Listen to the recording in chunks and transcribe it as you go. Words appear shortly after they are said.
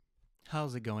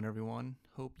How's it going, everyone?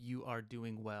 Hope you are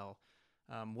doing well.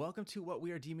 Welcome to what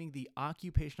we are deeming the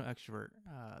occupational extrovert.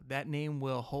 That name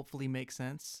will hopefully make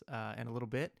sense in a little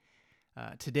bit.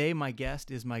 Today, my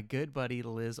guest is my good buddy,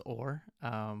 Liz Orr.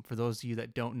 For those of you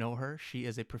that don't know her, she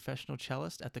is a professional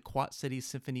cellist at the Quad Cities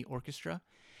Symphony Orchestra,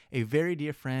 a very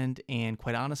dear friend, and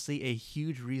quite honestly, a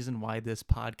huge reason why this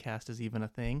podcast is even a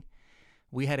thing.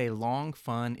 We had a long,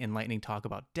 fun, enlightening talk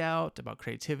about doubt, about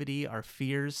creativity, our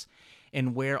fears,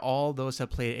 and where all those have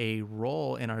played a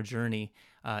role in our journey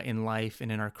in life and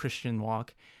in our Christian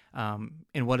walk,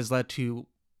 and what has led to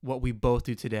what we both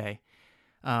do today.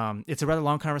 It's a rather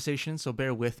long conversation, so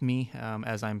bear with me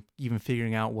as I'm even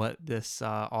figuring out what this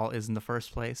all is in the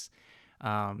first place.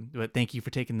 But thank you for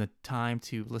taking the time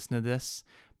to listen to this.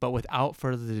 But without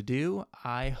further ado,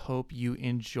 I hope you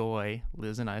enjoy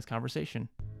Liz and I's conversation.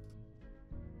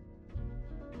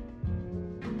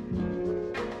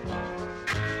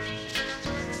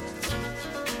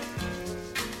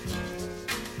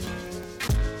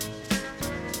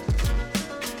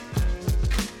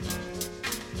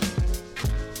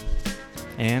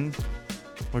 And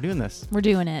we're doing this. We're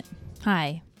doing it.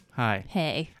 Hi. Hi.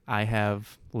 Hey. I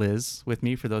have Liz with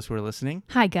me for those who are listening.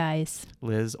 Hi, guys.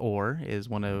 Liz Orr is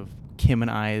one of Kim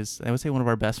and I's, I would say one of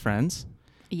our best friends.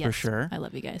 Yes. For sure. I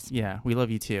love you guys. Yeah, we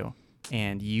love you too.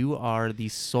 And you are the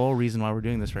sole reason why we're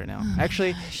doing this right now. Oh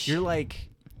Actually, you're like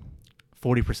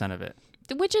 40% of it.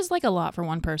 Which is like a lot for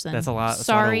one person. That's a lot. That's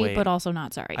Sorry, a lot of weight. but also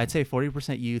not sorry. I'd say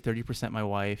 40% you, 30% my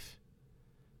wife,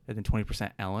 and then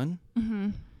 20% Ellen. Mm-hmm.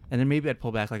 And then maybe I'd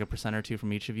pull back like a percent or two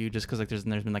from each of you, just because like there's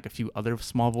been like a few other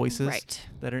small voices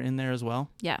that are in there as well.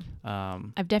 Yeah.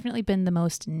 I've definitely been the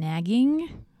most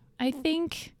nagging, I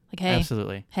think. Like, hey.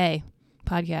 Absolutely. Hey,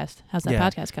 podcast. How's that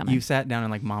podcast coming? You sat down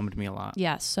and like mommed me a lot.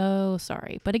 Yeah, so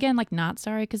sorry. But again, like not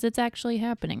sorry because it's actually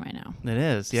happening right now. It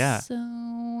is, yeah.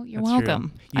 So you're That's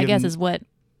welcome. I guess is what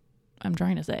I'm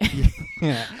trying to say.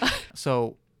 Yeah.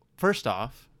 So first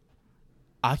off,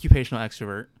 occupational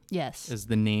extrovert. Yes. Is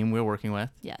the name we're working with.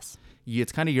 Yes.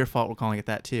 It's kind of your fault we're calling it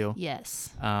that too. Yes.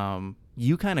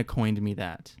 You kind of coined me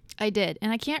that. I did.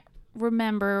 And I can't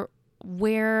remember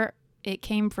where it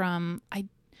came from.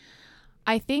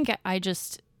 I think I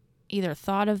just either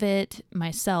thought of it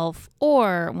myself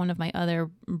or one of my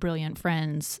other brilliant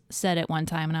friends said it one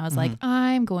time. And I was like,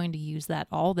 I'm going to use that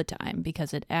all the time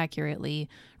because it accurately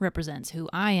represents who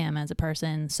I am as a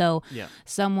person. So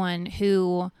someone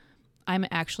who... I'm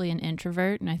actually an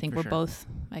introvert, and I think we're both,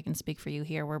 I can speak for you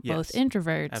here, we're both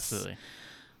introverts. Absolutely.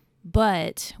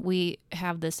 But we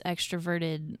have this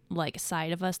extroverted like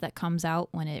side of us that comes out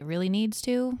when it really needs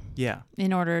to. Yeah.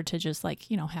 In order to just like,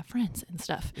 have friends and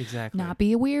stuff. Exactly. Not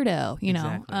be a weirdo,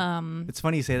 know. It's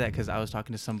funny you say that because I was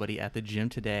talking to somebody at the gym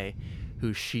today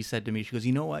who she said to me, she goes,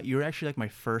 you know what? You're actually like my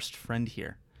first friend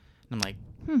here. And I'm like,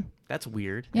 that's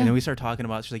weird. Yeah. And then we start talking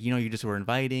about, she's like, you just were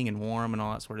inviting and warm and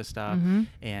all that sort of stuff. Mm-hmm.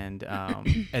 And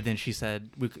and then she said,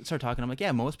 we started talking. I'm like,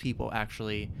 yeah, most people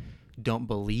actually don't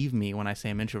believe me when I say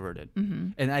I'm introverted. Mm-hmm.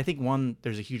 And I think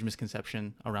there's a huge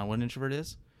misconception around what an introvert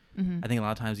is. Mm-hmm. I think a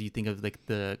lot of times you think of like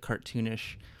the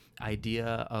cartoonish idea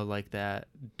of like that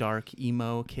dark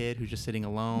emo kid who's just sitting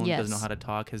alone, doesn't know how to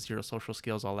talk, has zero social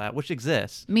skills, all that, which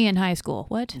exists. Me in high school.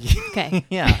 What? Okay.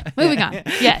 Yeah. Moving on.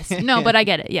 Yes. No, but I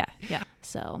get it. Yeah. Yeah.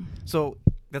 So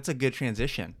that's a good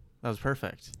transition. That was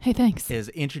perfect. Hey, thanks. Is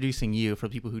introducing you for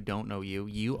people who don't know you.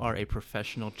 You are a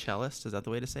professional cellist. Is that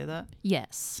the way to say that?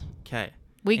 Yes. Okay.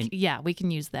 We can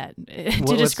use that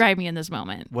to describe me in this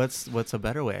moment. What's a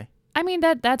better way? I mean,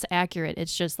 that's accurate.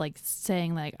 It's just like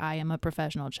saying like I am a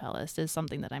professional cellist is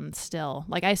something that I'm still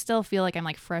like, I still feel like I'm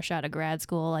like fresh out of grad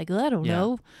school. Like, I don't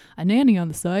know, a nanny on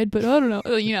the side, but I don't know,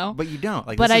 But you don't.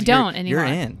 Like, but I don't anymore.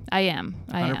 You're in. I am.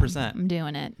 100%. I'm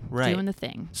doing it. Right. Doing the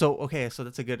thing. So, okay. So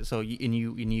that's a good,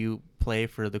 you play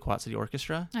for the Quad City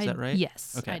Orchestra. Is that right?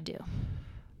 Yes, okay. I do.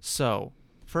 So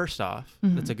first off,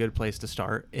 that's a good place to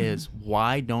start is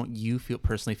why don't you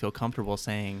personally feel comfortable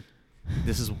saying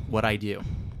this is what I do?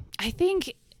 I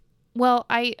think, well,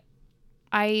 I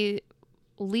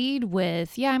lead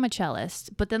with, I'm a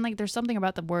cellist, but then like there's something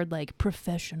about the word like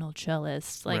professional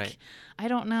cellist. Like, I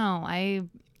don't know.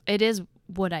 It is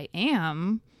what I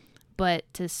am, but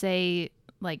to say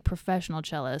like professional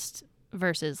cellist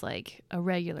versus like a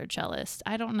regular cellist,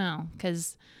 I don't know.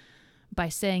 Because by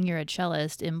saying you're a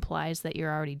cellist implies that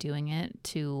you're already doing it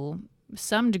to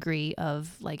some degree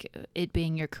of like it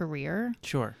being your career.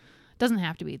 Sure. Doesn't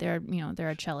have to be. There are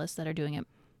cellists that are doing it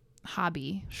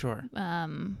hobby. Sure. But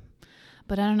I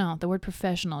don't know. The word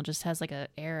professional just has like a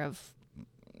air of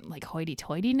like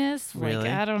hoity-toityness. Really? Like,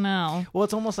 I don't know. Well,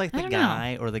 it's almost like I the don't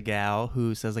guy or the gal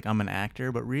who says like, I'm an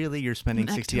actor, but really you're spending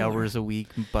An 60 actor. hours a week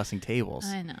bussing tables.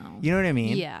 I know. You know what I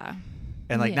mean? Yeah.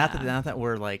 And like, not Yeah. that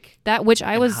we're like That which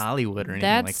I in was Hollywood or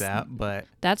anything like that, but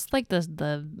that's like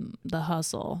the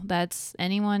hustle. That's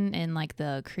anyone in like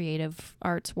the creative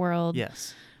arts world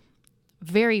yes.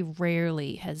 very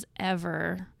rarely has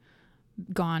ever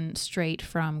gone straight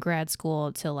from grad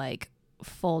school to like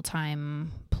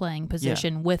full-time playing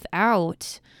position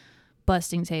without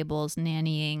busting tables,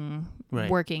 nannying, Right.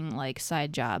 working like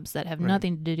side jobs that have Right.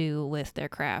 nothing to do with their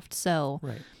craft. So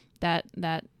Right.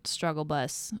 that struggle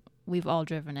bus, we've all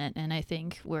driven it, and I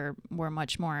think we're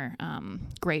much more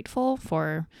grateful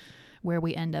for where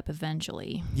we end up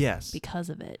eventually Yes. because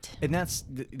of it. And that's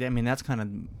kind of,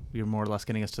 you're more or less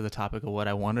getting us to the topic of what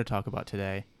I wanted to talk about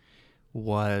today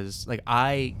was like,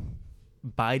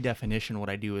 by definition, what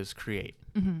I do is create.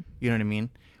 Mm-hmm. You know what I mean?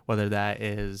 Whether that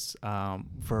is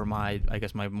for my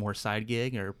more side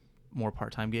gig or more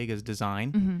part-time gig is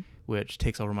design, Mm-hmm. which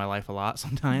takes over my life a lot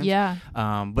sometimes. Yeah.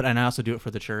 But I also do it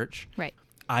for the church. Right.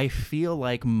 I feel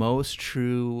like most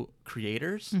true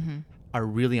creators Mm-hmm. are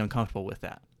really uncomfortable with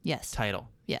that Yes. title.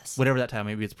 Yes. Whatever that title,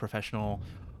 maybe it's professional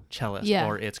cellist Yeah.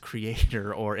 or it's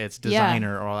creator or it's Yeah.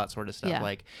 designer or all that sort of stuff. Yeah.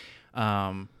 Like,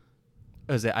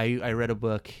 I read a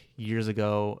book years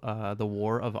ago, The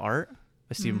War of Art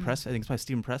by Stephen Press. I think it's by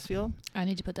Stephen Pressfield. I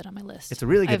need to put that on my list. It's a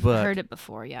really good I've book. heard it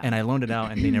before, yeah. And I loaned it out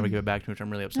and they never gave it back to me, which I'm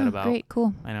really upset Oh, about. great,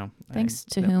 cool. I know. Thanks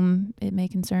to whom it may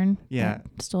concern. Yeah.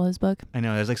 that stole his book. I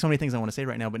know. There's like so many things I want to say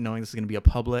right now, but knowing this is going to be a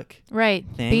public Right.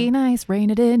 thing. Be nice,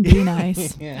 rein it in, be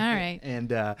nice. Yeah. All right. And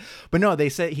but no, they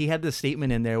said he had this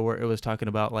statement in there where it was talking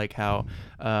about like how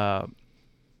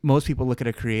most people look at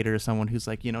a creator as someone who's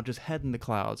like, just head in the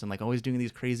clouds and like always doing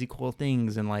these crazy cool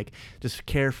things and like just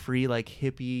carefree, like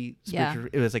hippie spiritual.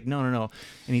 It was like, no.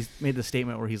 And he's made the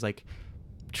statement where he's like,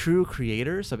 true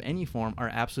creators of any form are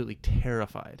absolutely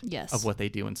terrified Yes. of what they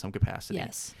do in some capacity.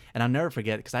 Yes. And I'll never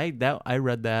forget, because I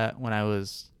read that when I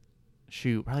was,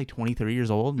 probably 23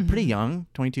 years old, pretty young,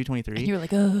 22, 23. And you were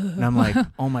like, ugh. And I'm like,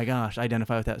 oh my gosh, I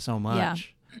identify with that so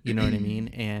much. Yeah. You know what I mean?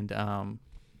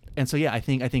 And so, yeah, I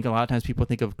think a lot of times people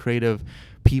think of creative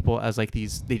people as like they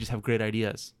just have great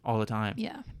ideas all the time.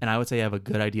 Yeah. And I would say I have a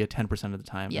good idea 10% of the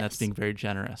time. And that's Yes. being very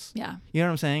generous. Yeah. You know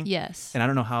what I'm saying? Yes. And I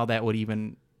don't know how that would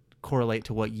even correlate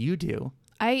to what you do.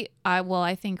 I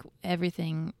think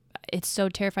everything, it's so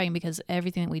terrifying because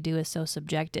everything that we do is so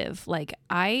subjective. Like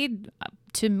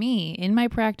to me, in my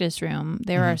practice room,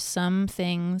 there are some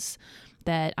things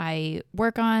that I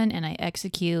work on and I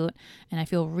execute and I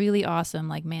feel really awesome.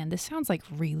 Like, man, this sounds like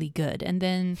really good. And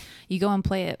then you go and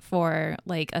play it for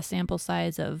like a sample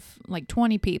size of like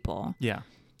 20 people. Yeah.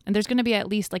 And there's going to be at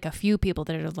least like a few people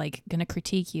that are like going to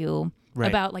critique you Right.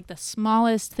 about like the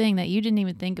smallest thing that you didn't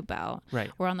even think about. Right.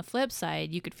 Where on the flip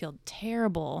side, you could feel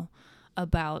terrible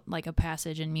about like a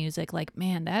passage in music. Like,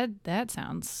 man, that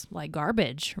sounds like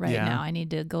garbage right Yeah. now. I need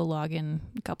to go log in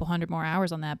a couple hundred more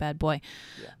hours on that bad boy.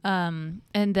 Yeah.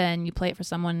 And then you play it for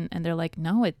someone and they're like,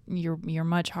 no, you're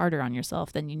much harder on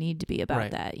yourself than you need to be about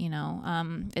Right. that.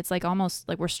 It's like almost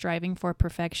like we're striving for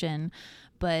perfection,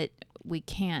 but we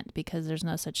can't because there's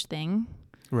no such thing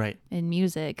Right. in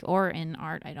music or in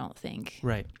art. I don't think.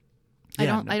 Right. I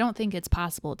Yeah, don't think it's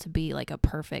possible to be like a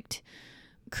perfect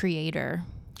creator.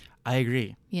 I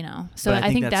agree. So But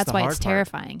I think that's the why hard it's part.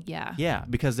 terrifying. Yeah. Yeah,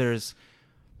 because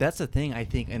that's the thing, I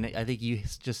think, and I think you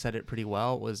just said it pretty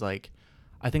well, was like,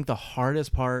 I think the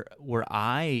hardest part where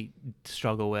I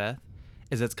struggle with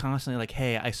is it's constantly like,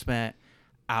 hey, I spent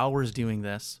hours doing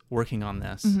this, working on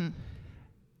this. Mm-hmm.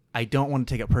 I don't want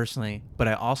to take it personally, but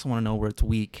I also want to know where it's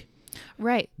weak.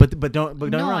 Right. But don't get me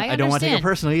No, wrong. I I don't want to take it understand.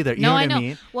 personal either. You No, know I what know. I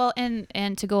mean? Well,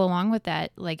 and to go along with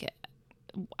that, like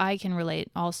I can relate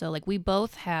also. Like we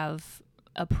both have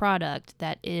a product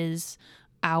that is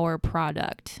our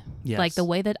product. Yes. Like the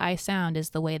way that I sound is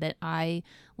the way that I,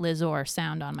 Lizor,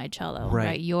 sound on my cello.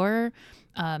 Right. Your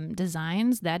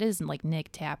designs, that is like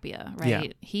Nick Tapia,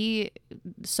 right?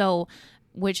 Yeah.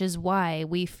 Which is why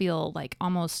we feel like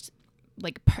almost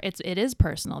like it is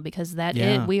personal because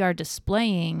Yeah. we are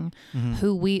displaying Mhm.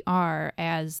 who we are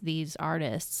as these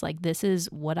artists. Like this is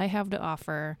what I have to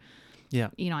offer. Yeah.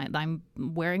 I'm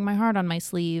wearing my heart on my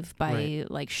sleeve by Right.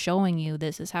 like showing you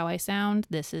this is how I sound.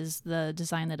 This is the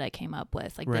design that I came up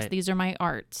with. Like Right. these are my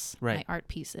arts, Right. my art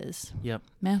pieces, Yep.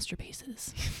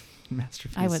 masterpieces.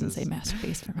 Masterpieces. I wouldn't say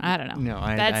masterpiece. I don't know. No,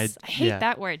 I hate yeah.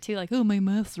 that word too. Like, oh, my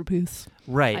masterpiece.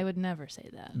 Right. I would never say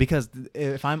that. Because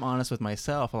if I'm honest with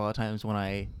myself, a lot of times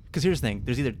because here's the thing,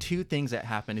 there's either two things that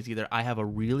happen. It's either I have a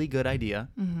really good idea,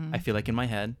 Mm-hmm. I feel like in my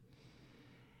head,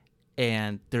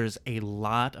 and there's a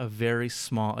lot of very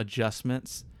small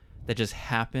adjustments that just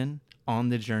happen on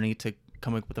the journey to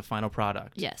come up with a final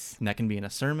product. Yes. And that can be in a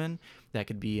sermon, that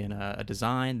could be in a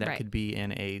design, that Right. could be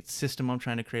in a system I'm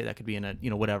trying to create, that could be in a,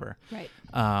 whatever. Right.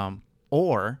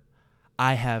 Or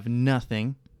I have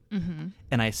nothing Mm-hmm.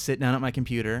 and I sit down at my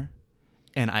computer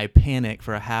and I panic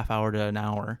for a half hour to an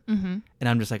hour, Mm-hmm. and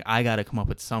I'm just like, I got to come up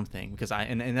with something, because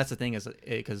and that's the thing is,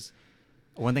 because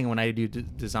one thing when I do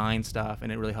design stuff,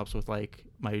 and it really helps with like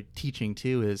my teaching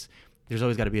too, is there's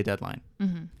always got to be a deadline.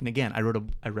 Mm-hmm. And again, I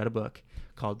read a book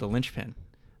called The Linchpin.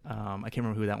 I can't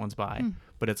remember who that one's by,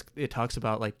 but it talks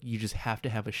about like you just have to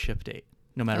have a ship date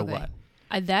no matter Okay. what.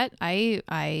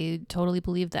 I totally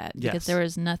believe that, because Yes. there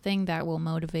is nothing that will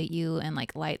motivate you and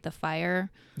like light the fire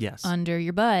Yes. under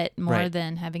your butt more Right.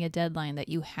 than having a deadline that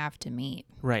you have to meet.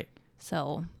 Right.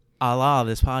 So A la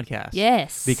this podcast.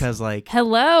 yes, Because like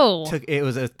hello. it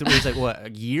was like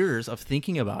what, years of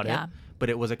thinking about Yeah. it, but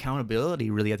it was accountability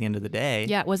really at the end of the day.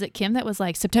 Yeah, was it Kim that was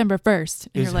like September 1st?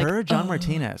 It was you're her, like, John "Oh."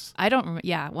 Martinez. I don't remember.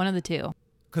 Yeah, one of the two.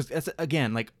 Because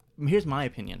again, like, here's my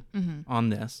opinion Mm-hmm. on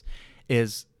this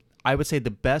is I would say the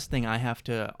best thing I have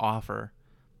to offer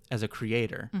as a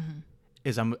creator Mm-hmm.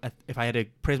 is if I had to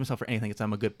praise myself for anything, it's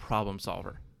I'm a good problem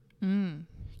solver. Mm.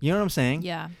 You know what I'm saying?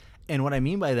 Yeah. And what I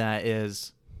mean by that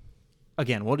is,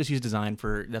 again, we'll just use design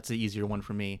that's the easier one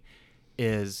for me,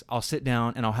 is I'll sit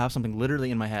down and I'll have something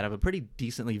literally in my head. I have a pretty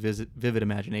decently vivid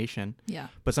imagination, Yeah.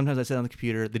 but sometimes I sit on the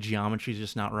computer, the geometry is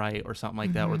just not right or something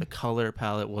like that, or the color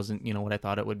palette wasn't, what I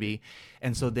thought it would be.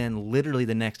 And so then literally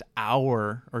the next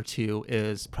hour or two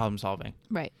is problem solving.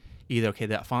 Right. Either, okay,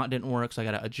 that font didn't work, so I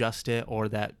got to adjust it, or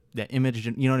that image,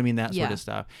 you know what I mean? That sort Yeah. of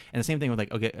stuff. And the same thing with like,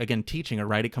 okay, again, teaching or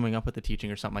writing, coming up with the teaching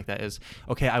or something like that is,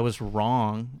 okay, I was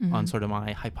wrong on sort of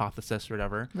my hypothesis or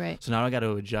whatever. Right. So now I got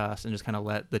to adjust and just kind of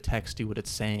let the text do what it's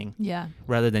saying, Yeah.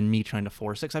 rather than me trying to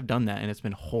force it. 'Cause I've done that and it's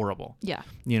been horrible. Yeah.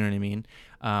 You know what I mean?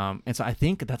 And so I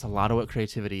think that's a lot of what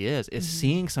creativity is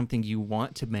seeing something you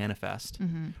want to manifest,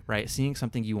 Mm-hmm. right? Seeing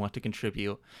something you want to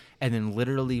contribute, and then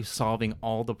literally solving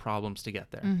all the problems to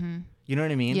get there. Mm-hmm. You know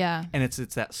what I mean? Yeah. And it's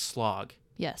that slog.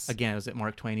 Yes. Again, was it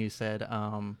Mark Twain who said,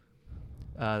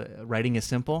 writing is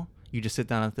simple. You just sit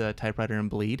down at the typewriter and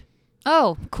bleed.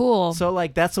 Oh, cool. So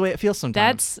like, that's the way it feels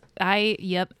sometimes. I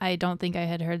don't think I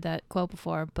had heard that quote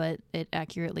before, but it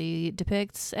accurately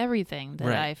depicts everything that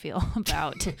Right. I feel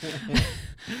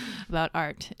about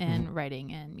art and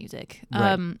writing and music.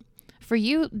 Right. For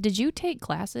you, did you take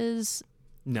classes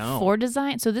No. for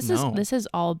design? So this No. has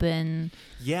all been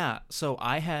Yeah. So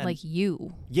I had, like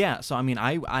you. yeah. So I mean,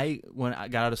 I when I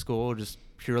got out of school, just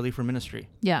purely for ministry,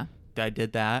 Yeah. I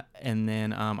did that. And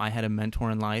then I had a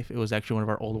mentor in life. It was actually one of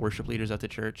our old worship leaders at the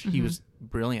church. He was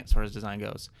brilliant as far as design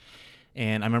goes.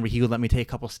 And I remember he would let me take a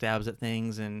couple stabs at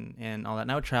things and all that.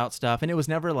 And I would try out stuff. And it was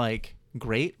never like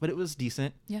great, but it was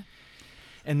decent. Yeah.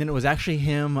 And then it was actually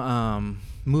him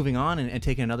moving on and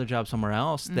taking another job somewhere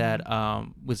else that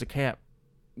was okay.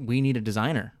 We need a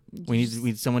designer. We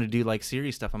need someone to do like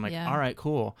series stuff. I'm like, Yeah. all right,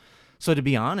 cool. So to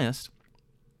be honest,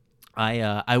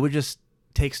 I would just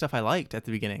take stuff I liked at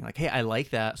the beginning. Like, hey, I like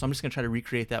that. So I'm just going to try to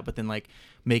recreate that, but then like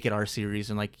make it our series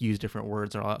and like use different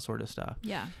words or all that sort of stuff.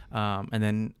 Yeah. And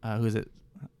then who is it?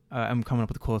 I'm coming up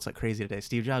with quotes like crazy today.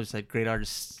 Steve Jobs said, great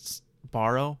artists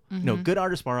borrow. No, good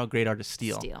artists borrow, great artists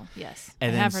steal. Steal. Yes. And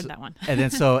I then have so- heard that one.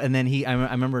 and then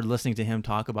I remember listening to him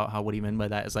talk about how what he meant by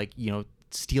that is like,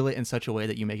 steal it in such a way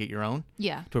that you make it your own,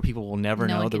 Yeah. to where people will never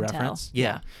No know one the can tell. reference. Yeah.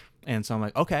 Yeah. And so I'm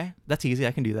like, okay, that's easy.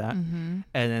 I can do that. Mm-hmm.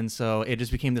 And then so it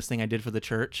just became this thing I did for the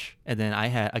church. And then I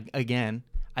had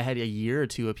a year or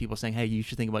two of people saying, hey, you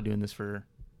should think about doing this for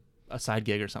a side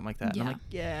gig or something like that. And I'm Yeah. like,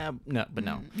 yeah, no, but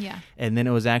no. Yeah. And then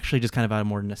it was actually just kind of out of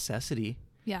more necessity.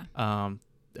 Yeah. Kim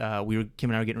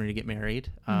and I were getting ready to get married.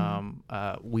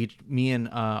 Me and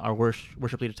our worship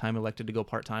leader at the time elected to go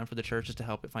part-time for the church just to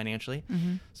help it financially.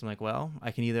 Mm-hmm. So I'm like, well,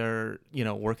 I can either,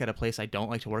 work at a place I don't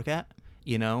like to work at,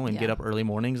 and get Yeah. up early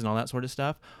mornings and all that sort of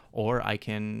stuff, or I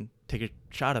can take a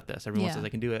shot at this. Everyone Yeah. says I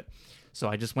can do it. So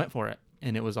I just went for it.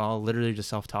 And it was all literally just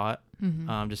self-taught,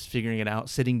 Mm-hmm. just figuring it out,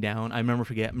 sitting down. I remember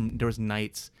there was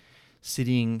nights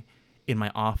sitting in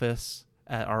my office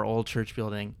at our old church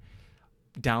building,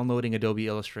 downloading Adobe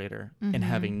Illustrator and Mhm.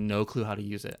 having no clue how to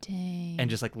use it. Dang. And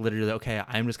just like literally, okay,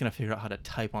 I'm just going to figure out how to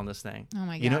type on this thing. Oh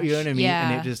my gosh. You know what I mean?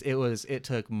 Yeah. And it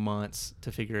took months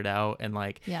to figure it out. And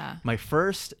like Yeah. my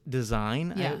first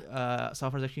design, Yeah.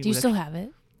 software was actually, Do you still have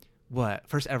it? what?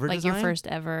 First ever Like design? your first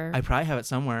ever? I probably have it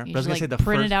somewhere. You But I was should, going to say like, the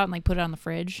print first. it out and like put it on the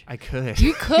fridge. I could.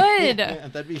 You could.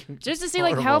 That'd be Just to see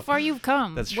like how horrible. far you've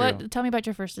come. That's What? true. Tell me about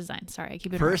your first design. Sorry, I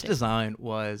keep First interrupting. design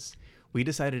was, we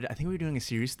decided, I think we were doing a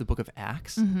series, the Book of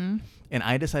Acts. Mm-hmm. And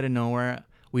I decided nowhere,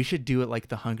 We should do it like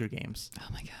the Hunger Games. Oh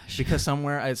my gosh. Because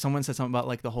somewhere someone said something about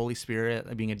like the Holy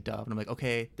Spirit being a dove, and I'm like,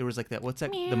 okay, there was like that. What's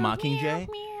that? The Mockingjay.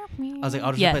 I was like,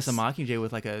 I'll just replace the Mockingjay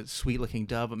with like a sweet looking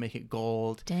dove, but make it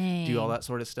gold. Dang. Do all that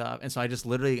sort of stuff. And so I just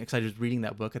literally, because I was reading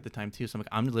that book at the time too, so I'm like,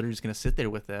 I'm literally just gonna sit there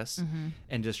with this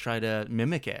and just try to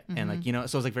mimic it, and like, you know,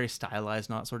 so it was like very stylized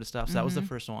and all that sort of stuff. So that was the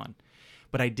first one,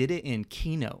 but I did it in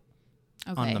Keynote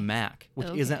on the Mac, which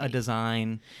isn't a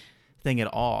design thing at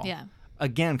all. Yeah.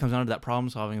 Again, comes down to that problem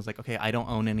solving. It's like, okay, I don't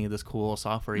own any of this cool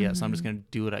software yet, so I'm just gonna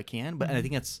do what I can. But and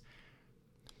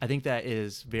I think that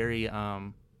is very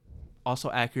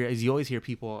also accurate, as you always hear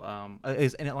people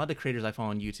and a lot of creators I follow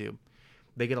on YouTube,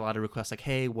 they get a lot of requests like,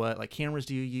 hey, what like cameras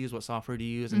do you use, what software do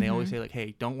you use? And they always say like,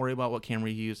 hey, don't worry about what camera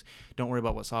you use, don't worry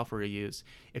about what software you use.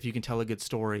 If you can tell a good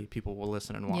story, people will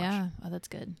listen and watch. Yeah. Oh, that's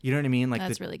good. You know what I mean? Like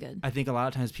that's really good. I think a lot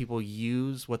of times people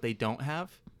use what they don't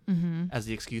have as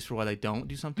the excuse for why they don't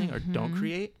do something or don't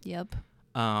create. Yep.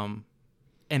 And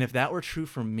if that were true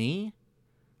for me,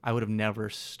 I would have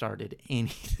never started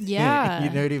anything. Yeah.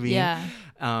 You know what I mean? Yeah.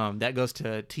 That goes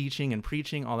to teaching and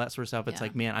preaching, all that sort of stuff. It's Yeah.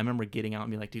 like, man, I remember getting out and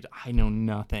being like, dude, I know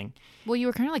nothing. Well, you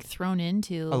were kind of like thrown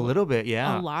into A little bit,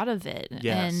 yeah. a lot of it.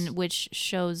 Yes. And which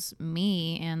shows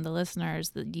me and the listeners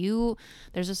that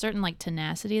there's a certain like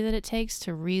tenacity that it takes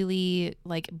to really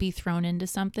like be thrown into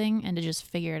something and to just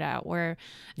figure it out.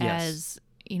 Whereas,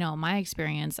 you know, my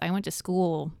experience, I went to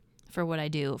school for what I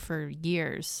do for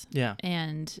years. Yeah.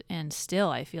 And still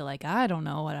I feel like I don't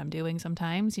know what I'm doing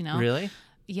sometimes, you know? Really?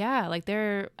 Yeah. Like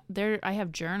I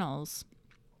have journals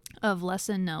of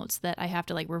lesson notes that I have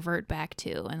to like revert back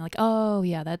to and like, oh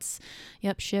yeah,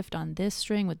 shift on this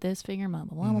string with this finger, blah,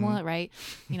 blah, blah, blah, blah, right?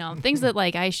 You know, things that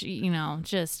like I should, you know,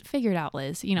 just figure it out,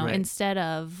 Liz, you know, Right. instead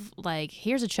of like,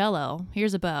 here's a cello,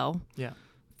 here's a bow, Yeah.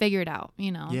 figure it out,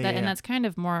 you know, Yeah, yeah. and that's kind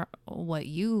of more what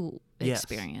you Yes.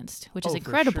 experienced, which Oh, is for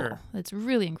incredible. sure. It's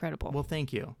really incredible. Well,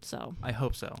 thank you. So I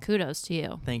hope so. kudos to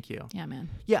you. Thank you. Yeah, man.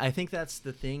 Yeah, I think that's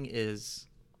the thing is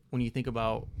when you think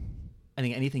about, I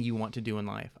think anything you want to do in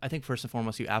life, I think first and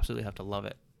foremost, you absolutely have to love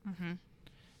it.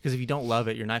 Because if you don't love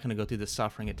it, you're not going to go through the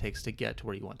suffering it takes to get to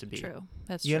where you want to be. True.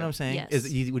 That's You true. know what I'm saying? Yes.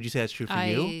 Would you say that's true for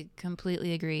you? I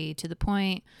completely agree, to the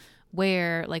point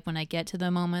where like when I get to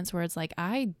the moments where it's like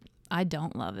I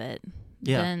don't love it,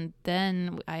 Yeah.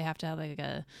 then I have to have like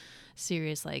a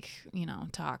serious like, you know,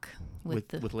 talk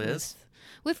with Liz?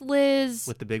 with Liz,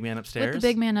 With the big man upstairs? with the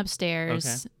big man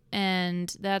upstairs. Okay.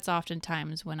 And that's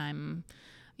oftentimes when I'm,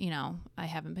 you know, I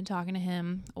haven't been talking to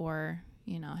him or,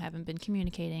 you know, haven't been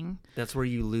communicating. That's where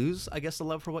you lose, I guess, the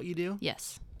love for what you do?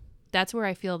 Yes. That's where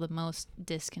I feel the most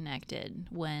disconnected,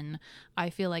 when I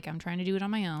feel like I'm trying to do it on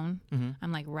my own.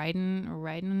 I'm like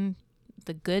writing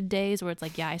the good days where it's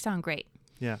like, yeah, I sound great,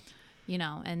 Yeah. you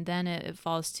know, and then it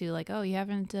falls to like, oh, you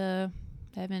haven't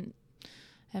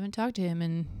talked to him,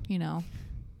 and you know,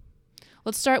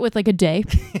 let's start with like a day.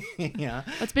 Yeah.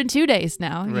 It's been 2 days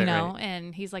now, you Right, know, right.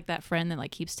 and he's like that friend that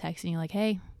like keeps texting you like,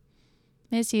 hey,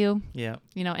 miss you, Yeah.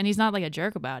 you know, and he's not like a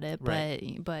jerk about it,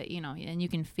 Right. but you know, and you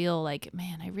can feel like,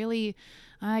 man,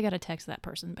 I gotta text that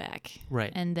person back,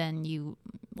 Right. and then you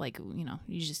like, you know,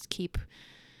 you just keep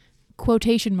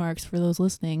quotation marks for those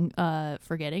listening,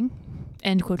 forgetting,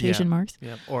 end quotation marks,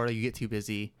 Yeah. Or you get too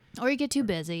busy, or you get too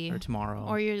busy, or tomorrow.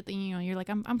 or you're like,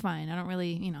 I'm fine, I don't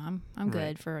really, you know, I'm good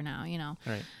Right. for now, you know.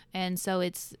 Right. And so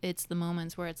it's the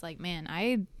moments where it's like, man,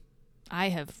 I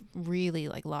have really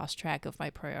like lost track of my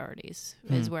priorities,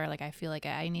 is where like I feel like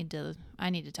I need to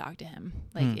talk to him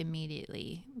like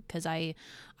immediately, because I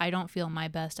don't feel my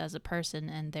best as a person,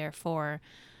 and therefore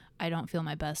I don't feel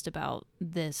my best about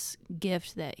this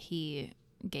gift that he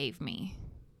gave me,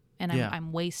 and Yeah.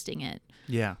 I'm wasting it,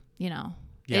 Yeah. you know.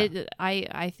 Yeah.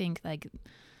 I think like,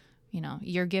 you know,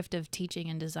 your gift of teaching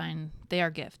and design, they are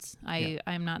gifts.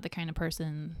 I'm not the kind of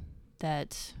person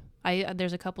that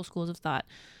there's a couple schools of thought.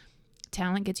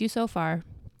 Talent gets you so far.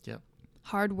 Yep.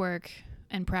 Hard work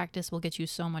and practice will get you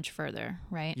so much further,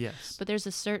 right? Yes. But there's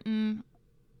a certain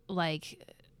like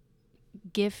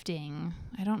gifting.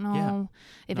 I don't know Yeah.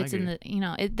 if No, I it's in agree. the, you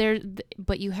know,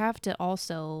 but you have to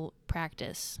also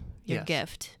practice your Yes.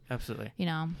 gift. Absolutely. You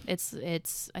know,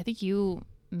 it's I think you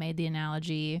made the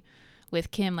analogy with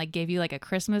Kim, like gave you like a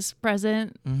Christmas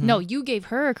present. No, you gave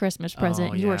her a Christmas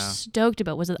present. Oh, You were yeah. stoked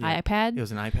about, was it Yeah. iPad? It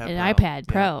was an iPad An Pro. iPad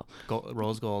Pro.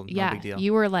 Rose gold. No Yeah, big deal.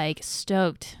 you were like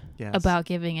stoked Yes. about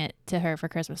giving it to her for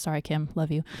Christmas. Sorry, Kim,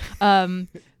 love you.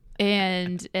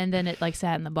 And then it like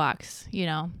sat in the box, you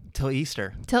know, Till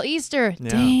Easter. till Easter. Yeah.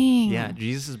 Dang. Yeah.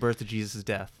 Jesus' birth to Jesus'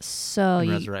 death So and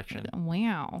you, resurrection.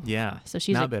 wow. Yeah. So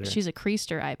she's Not a bitter.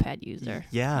 Creaster iPad user.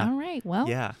 Yeah. All right. Well.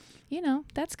 Yeah. you know,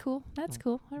 that's cool. That's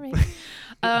cool. All right.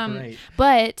 Right.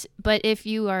 But if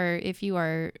you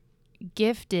are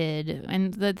gifted,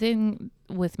 and the thing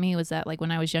with me was that like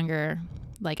when I was younger,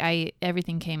 like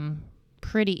everything came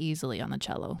pretty easily on the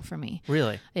cello for me.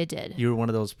 Really? It did. You were one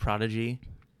of those prodigy?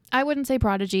 I wouldn't say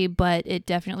prodigy, but it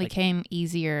definitely Like- came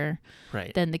easier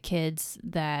Right. than the kids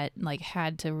that like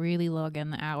had to really log in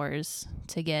the hours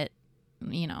to get,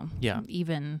 you know, Yeah.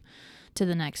 even to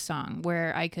the next song,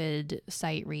 where I could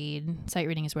sight read. Sight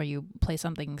reading is where you play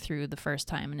something through the first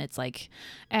time and it's like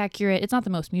accurate. It's not the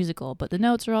most musical, but the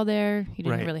notes are all there. You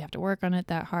didn't Right. really have to work on it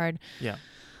that hard. Yeah.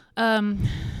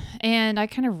 And I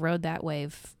kind of rode that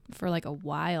wave for like a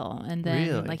while. And then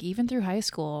Really? like even through high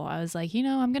school, I was like, you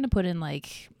know, I'm going to put in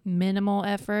like minimal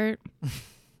effort.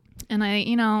 And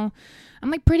I'm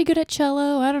like pretty good at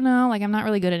cello. I don't know. Like I'm not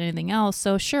really good at anything else.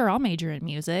 So sure, I'll major in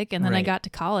music. And then I Right. got to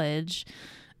college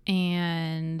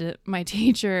and my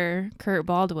teacher, Kurt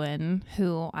Baldwin,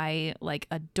 who I like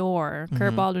adore.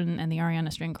 Kurt Mhm. Baldwin and the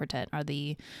Ariana String Quartet are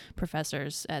the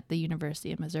professors at the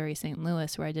University of Missouri St.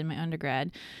 Louis, where I did my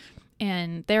undergrad.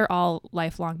 And they're all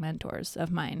lifelong mentors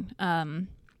of mine.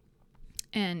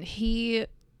 And he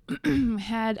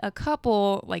had a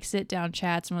couple like sit down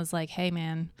chats and was like, hey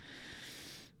man,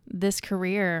 this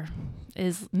career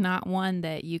is not one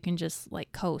that you can just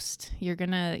like coast. You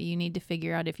need to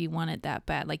figure out if you want it that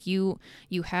bad. Like you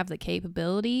have the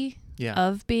capability Yeah.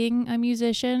 of being a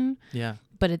musician, Yeah.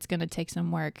 but it's going to take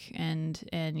some work, and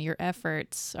your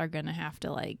efforts are going to have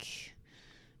to like,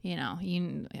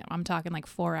 I'm talking like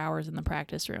 4 hours in the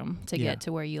practice room to Yeah. get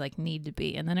to where you like need to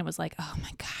be. And then it was like, oh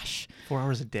my gosh, 4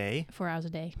 hours a day? 4 hours a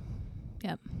day.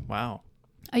 Wow.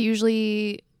 I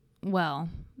usually,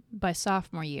 by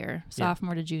sophomore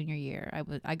to junior year,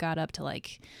 I got up to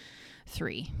like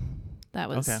 3. That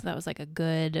was like a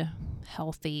good,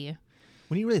 healthy.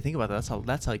 When you really think about that,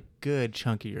 that's a good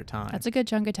chunk of your time. That's a good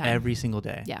chunk of time. Every single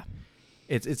day. Yeah.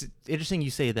 It's interesting you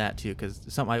say that too, because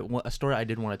a story I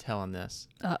did want to tell on this,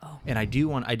 Uh-oh. and I do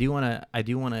want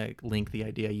to link the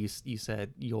idea you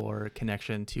said your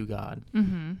connection to God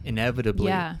Mm-hmm. inevitably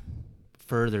Yeah.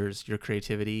 furthers your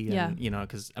creativity, and Yeah.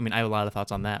 because I mean I have a lot of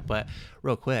thoughts on that, but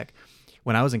real quick,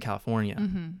 when I was in California,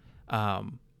 Mm-hmm.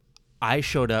 I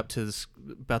showed up to this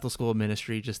Bethel School of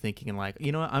Ministry just thinking like,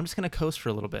 you know what, I'm just gonna coast for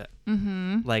a little bit.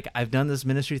 Mm-hmm. Like I've done this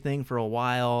ministry thing for a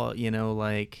while,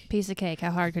 like. Piece of cake. How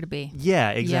hard could it be?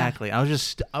 Yeah, exactly. I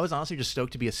was honestly just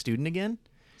stoked to be a student again.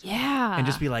 Yeah. And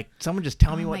just be like, someone just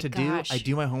tell me Oh what my to gosh. do. I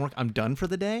do my homework. I'm done for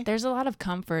the day. There's a lot of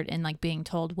comfort in like being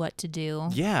told what to do.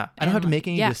 Yeah. I don't have to make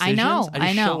any decisions. I know.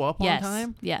 I just show up yes. on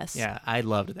time. Yes. Yeah, I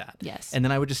loved that. Yes. And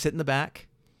then I would just sit in the back,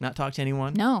 not talk to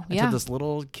anyone. No. Until Yeah. this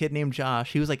little kid named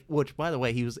Josh, he was like, which by the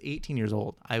way, he was 18 years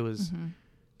old. I was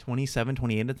 27,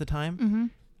 28 at the time. Mm-hmm.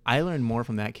 I learned more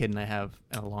from that kid than I have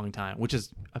in a long time, which is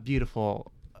a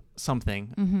beautiful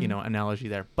something, analogy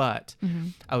there. But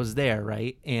I was there,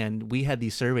 right? And we had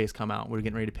these surveys come out. We were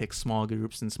getting ready to pick small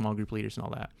groups and small group leaders and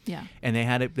all that. Yeah. And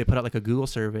they put out like a Google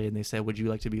survey and they said, would you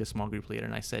like to be a small group leader?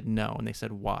 And I said, no. And they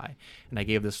said, why? And I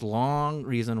gave this long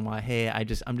reason why, hey,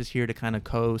 I'm just here to kind of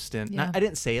coast. And Yeah. I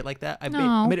didn't say it like that. I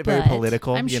No, made it very but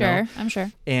political. I'm you sure. know? I'm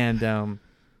sure. And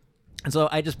so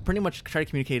I just pretty much try to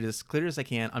communicate as clear as I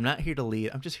can. I'm not here to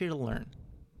lead. I'm just here to learn.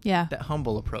 Yeah. That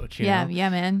humble approach, you Yeah. know? Yeah,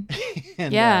 man.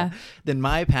 And, Yeah. then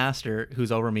my pastor,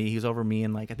 who's over me, he's over me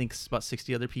and like I think about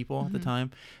 60 other people at the time.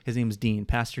 His name's Dean,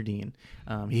 Pastor Dean.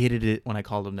 He hated it when I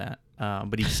called him that,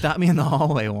 but he stopped me in the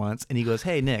hallway once and he goes,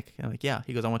 "Hey, Nick." I'm like, "Yeah."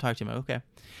 He goes, "I want to talk to you." I'm like, "Okay."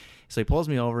 So he pulls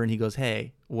me over and he goes,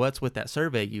 "Hey, what's with that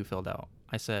survey you filled out?"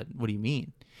 I said, "What do you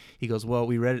mean?" He goes, "Well,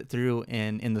 we read it through,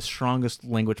 and in the strongest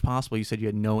language possible, you said you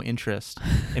had no interest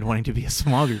in wanting to be a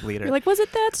small group leader." You're like, was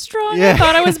it that strong? Yeah. I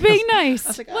thought I was being nice. I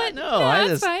was like, What? no,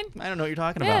 that's fine. I don't know what you're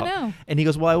talking Yeah, about. no. And he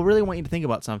goes, "Well, I really want you to think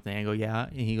about something." I go, "Yeah."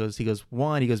 And he goes,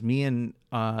 me and,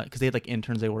 cause they had like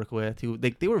interns they work with who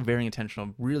they were very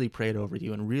intentional, really prayed over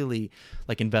you and really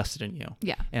like invested in you.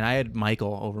 Yeah. And I had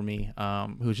Michael over me,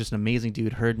 who was just an amazing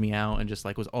dude, heard me out and just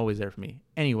like was always there for me.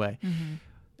 Anyway,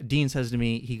 Dean says to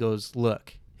me, he goes,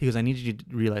 "Look," he goes, "I need you to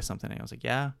realize something." And I was like,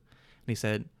 "Yeah." And he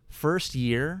said, "First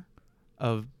year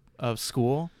of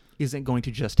school isn't going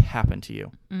to just happen to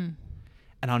you." Mm.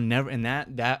 And I'll never, and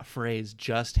that phrase,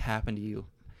 "just happen to you,"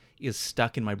 is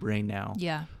stuck in my brain now.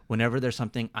 Yeah. Whenever there's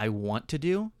something I want to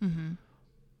do, Mm-hmm.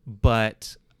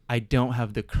 but I don't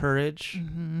have the courage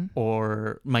Mm-hmm.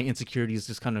 or my insecurities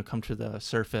just kind of come to the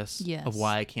surface Yes. of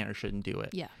why I can't or shouldn't do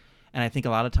it. Yeah. And I think a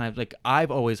lot of times, like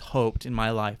I've always hoped in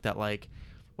my life that like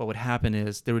what would happen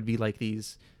is there would be like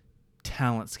these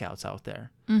talent scouts out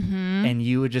there Mm-hmm. and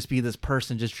you would just be this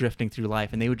person just drifting through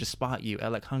life and they would just spot you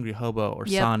at like Hungry Hobo or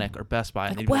Yep. Sonic or Best Buy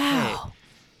and Like, they'd be like, "Hey, wow.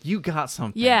 you got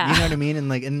something. Yeah. You know what I mean? And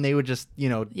like, and they would just,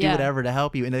 do Yeah. whatever to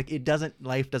help you. And like,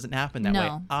 life doesn't happen that way,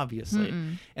 No. obviously.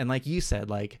 Mm-mm. And like you said,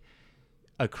 like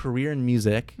a career in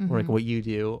music or like Mhm. what you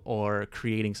do, or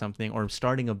creating something, or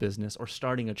starting a business, or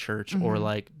starting a church, or Mhm.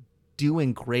 like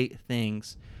doing great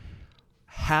things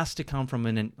has to come from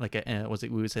we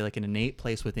would say like an innate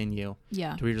place within you,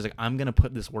 Yeah. to where you're just like, I'm going to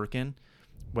put this work in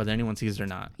whether anyone sees it or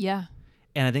not. Yeah.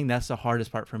 And I think that's the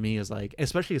hardest part for me, is like,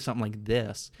 especially something like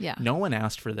this. Yeah. No one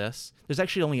asked for this. There's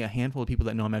actually only a handful of people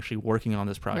that know I'm actually working on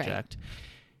this project.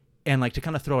 And like, to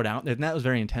kind of throw it out, and that was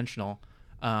very intentional.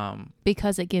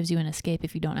 Because it gives you an escape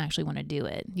if you don't actually want to do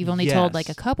it. You've only told like a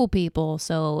Yes. couple people,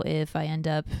 so if I end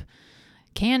up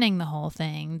canning the whole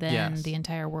thing, then Yes. the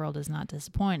entire world is not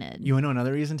disappointed. You want to know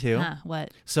another reason too? Huh,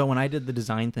 what? So when I did the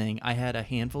design thing, I had a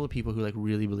handful of people who like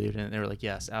really believed in it. They were like,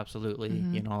 yes, absolutely,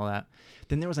 Mhm. all that.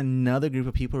 Then there was another group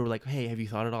of people who were like, hey, have you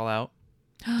thought it all out?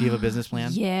 Do you have a business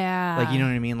plan? Yeah. Like, you know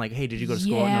what I mean? Like, hey, did you go to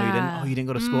school? No, you didn't. Yeah. Oh, you didn't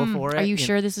go to school for it? Are you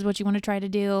sure this is what you want to try to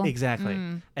do? Exactly.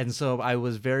 Mm. And so I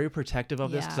was very protective of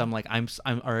this, because Yeah. I'm like, I'm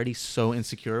already so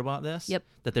insecure about this. Yep.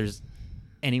 That there's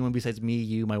anyone besides me,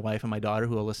 you, my wife, and my daughter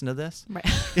who will listen to this. Right.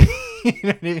 You know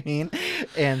what I mean?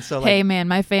 And so like, Hey man,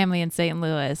 my family in St.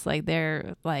 Louis, like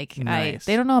they're like Nice.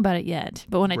 they don't know about it yet,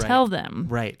 but when I Right. tell them,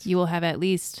 right. you will have at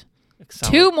least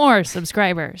Solid. 2 more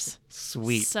subscribers.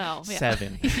 Sweet. So, yeah.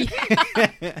 7.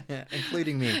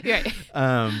 Including me. Right.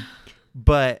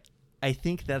 But I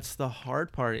think that's the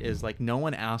hard part, is like, no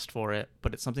one asked for it,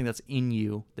 but it's something that's in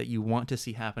you that you want to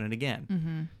see happen and again.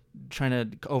 Mm-hmm. Trying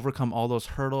to overcome all those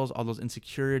hurdles, all those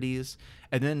insecurities,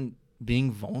 and then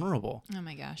being vulnerable. Oh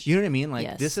my gosh. You know what I mean? Like,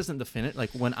 Yes. this isn't the finish.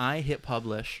 Like, when I hit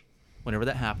publish, whenever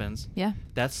that happens, Yeah.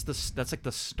 that's like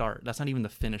the start. That's not even the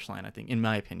finish line, I think, in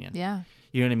my opinion. Yeah.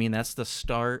 You know what I mean? That's the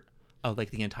start of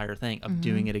like the entire thing, of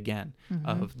doing it again, Mhm.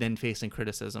 of then facing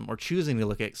criticism, or choosing to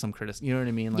look at some criticism. You know what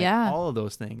I mean? Like, Yeah. all of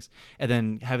those things, and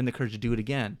then having the courage to do it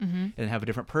again, Mm-hmm. and have a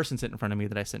different person sit in front of me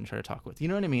that I sit and try to talk with. You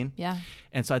know what I mean? Yeah.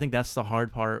 And so I think that's the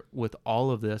hard part with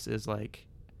all of this, is like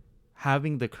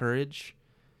having the courage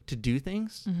to do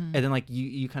things. Mhm. And then like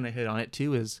you kind of hit on it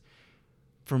too, is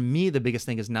for me, the biggest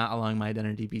thing is not allowing my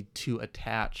identity to be too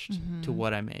attached to Mhm.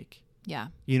 what I make. Yeah.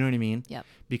 You know what I mean? Yep.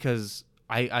 Because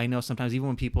I know sometimes, even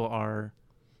when people are,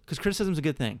 because criticism is a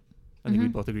good thing. I think we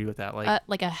Mhm. both agree with that. Like,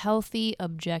 Like a healthy,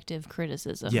 objective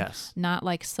criticism. yes. Not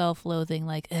like self-loathing,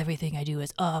 like everything I do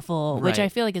is awful, which I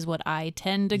Right. feel like is what I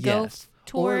tend to go Yes.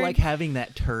 toward. Or like having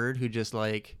that turd who just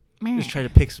like, Meh. just try to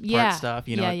pick apart Yeah. stuff,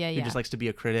 Yeah, who yeah. just likes to be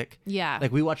a critic. Yeah.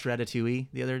 Like, we watched Ratatouille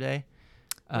the other day.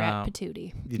 Rat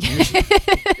patootie. Did you,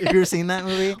 have you ever seen that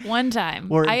movie? One time.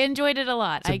 Or- I enjoyed it a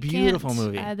lot. It's a I beautiful can't,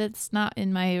 movie. That's not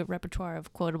in my repertoire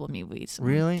of quotable movies.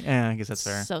 Really? Yeah, I guess that's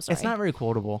fair. So It's sorry. not very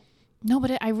quotable. No,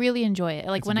 but I really enjoy it.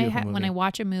 Like It's a when I beautiful when I movie.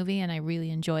 watch a movie and I really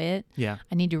enjoy it, Yeah.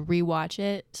 I need to rewatch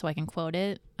it so I can quote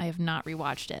it. I have not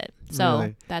rewatched it. So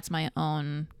Really? that's my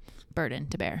own burden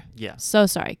to bear. Yeah. So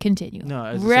sorry. Continue. No,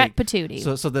 I was Rat gonna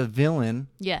patootie. So the villain,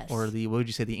 yes. or what would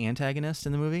you say, the antagonist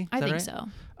in the movie? Is I that think right? so.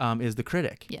 Is the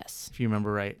critic. Yes. If you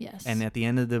remember right. Yes. And at the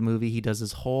end of the movie, he does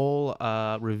this whole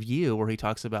review where he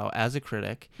talks about, as a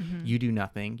critic, Mhm. you do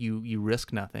nothing, you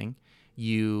risk nothing,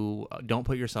 you don't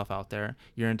put yourself out there.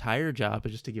 Your entire job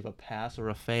is just to give a pass or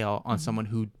a fail on Mhm. someone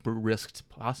who risked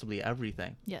possibly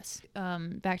everything. Yes.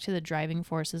 Back to the driving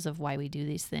forces of why we do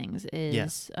these things is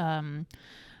Yes.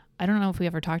 I don't know if we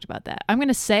ever talked about that. I'm going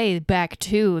to say back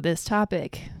to this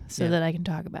topic so Yeah. that I can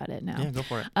talk about it now. Yeah, go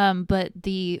for it. But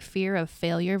the fear of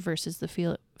failure versus the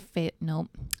fear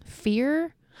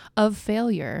of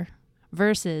failure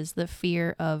versus the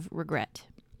fear of regret.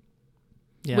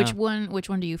 Yeah. Which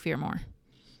one do you fear more?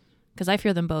 Because I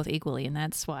fear them both equally, and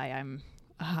that's why I'm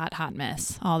a hot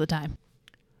mess all the time.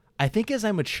 I think as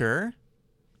I mature,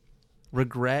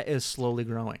 regret is slowly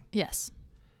growing. Yes.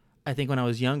 I think when I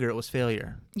was younger, it was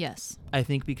failure. Yes. I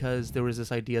think because there was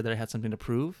this idea that I had something to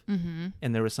prove, Mm-hmm.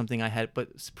 and there was something I had but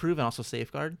prove and also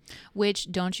safeguard.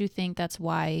 Which, don't you think that's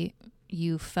why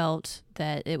you felt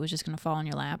that it was just going to fall in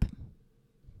your lap?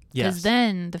 Because Yes,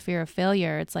 then the fear of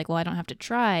failure, it's like, well, I don't have to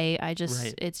try. Right.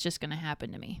 It's just going to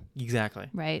happen to me. exactly.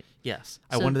 Right. Yes,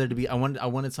 I So- wanted there to be. I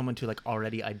wanted someone to like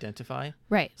already identify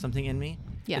Right. something in me.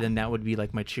 Yeah. And then that would be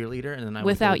like my cheerleader, and then I would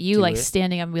Without go you do like it.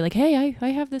 standing up and be like, hey, I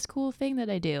have this cool thing that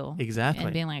I do. Exactly.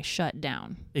 And being like shut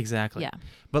down. Exactly. Yeah.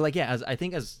 But like, yeah,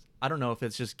 I don't know if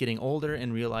it's just getting older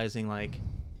and realizing like,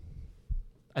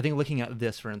 I think looking at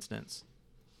this, for instance,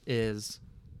 is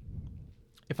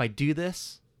if I do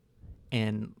this,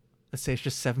 and let's say it's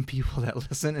just 7 people that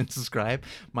listen and subscribe,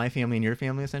 my family and your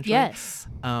family essentially. Yes.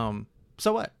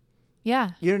 So what?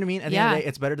 Yeah. You know what I mean? At the end of Yeah. the day,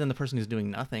 it's better than the person who's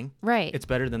doing nothing. Right. It's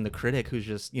better than the critic who's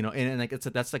just, and like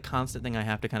that's the constant thing I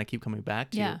have to kind of keep coming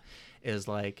back to. Yeah. Is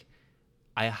like,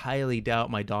 I highly doubt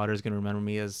my daughter's going to remember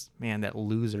me as, man, that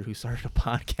loser who started a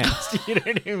podcast. You know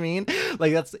what I mean?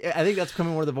 Like I think that's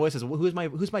becoming one of the voices. Who's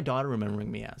my daughter remembering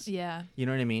me as? Yeah. You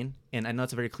know what I mean? And I know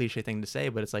it's a very cliche thing to say,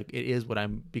 but it's like, it is what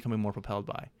I'm becoming more propelled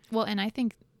by. Well, and I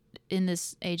think in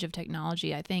this age of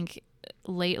technology, I think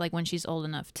like when she's old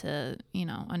enough to,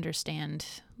 understand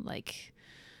like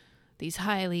these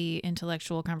highly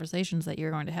intellectual conversations that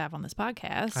you're going to have on this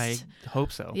podcast. I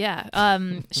hope so. Yeah.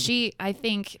 I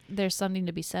think there's something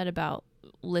to be said about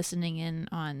listening in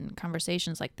on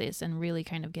conversations like this and really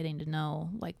kind of getting to know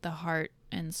like the heart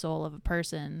and soul of a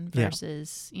person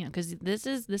versus, because this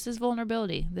is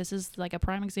vulnerability. This is like a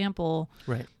prime example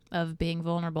Right. of being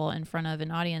vulnerable in front of an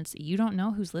audience you don't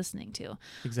know who's listening to.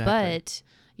 Exactly. But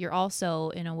you're also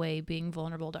in a way being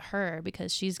vulnerable to her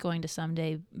because she's going to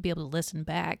someday be able to listen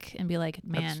back and be like,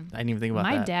 man, I didn't even think about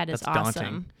my that. dad is That's awesome.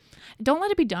 daunting. Don't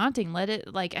let it be daunting. Let it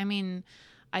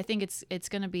I think it's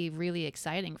going to be really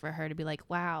exciting for her to be like,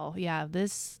 wow, yeah,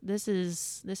 this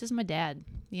is my dad,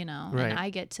 Right. and I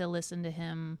get to listen to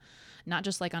him not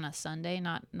just like on a Sunday,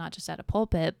 not just at a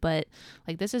pulpit, but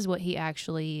like this is what he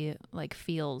actually like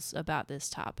feels about this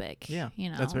topic. Yeah.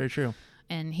 That's very true.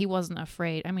 And he wasn't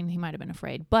afraid. I mean, he might have been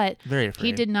afraid, but Very afraid.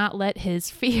 he did not let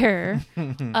his fear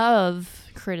of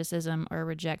criticism or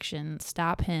rejection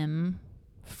stop him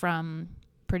from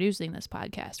producing this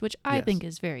podcast, which I Yes. think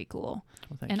is very cool.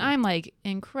 Well, thank And you. I'm like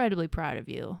incredibly proud of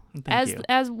you. Thank you.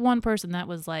 As one person that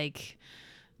was like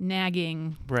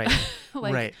nagging Right.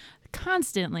 like right.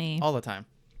 constantly. All the time.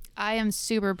 I am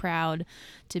super proud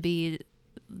to be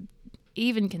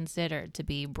even considered to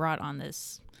be brought on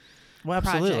this Well,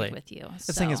 absolutely. project with you.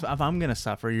 The thing is, if I'm gonna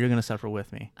suffer, you're gonna suffer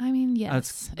with me. I mean,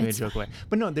 yes, That's a it's joke away.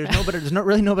 But no, there's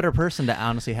really no better person to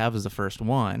honestly have as the first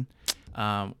one.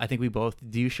 I think we both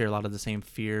do share a lot of the same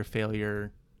fear,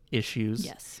 failure issues.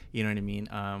 Yes. You know what I mean?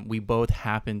 We both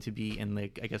happen to be in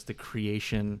like, I guess, the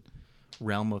creation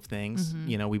realm of things.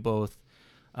 Mhm. We both,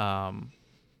 and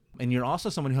you're also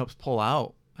someone who helps pull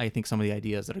out, I think, some of the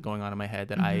ideas that are going on in my head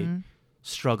that I Mhm.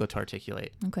 struggle to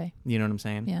articulate. Okay. You know what I'm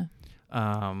saying? Yeah.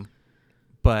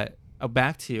 But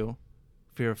back to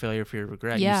fear of failure, fear of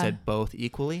regret. Yeah. You said both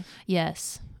equally.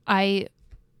 Yes.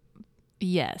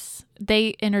 Yes. They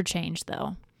interchange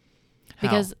though. How?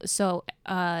 Because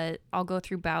I'll go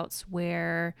through bouts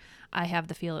where I have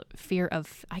the fear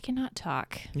of I cannot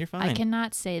talk. You're fine. I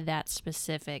cannot say that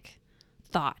specific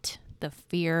thought, the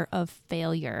fear of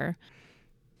failure.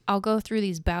 I'll go through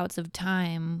these bouts of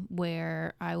time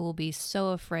where I will be so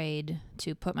afraid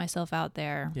to put myself out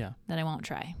there Yeah. that I won't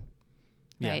try.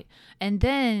 Yeah. Right. And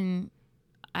then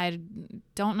I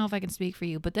don't know if I can speak for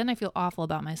you, but then I feel awful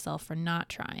about myself for not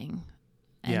trying.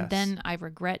 And Yes. then I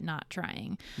regret not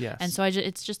trying. Yes. And so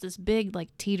it's just this big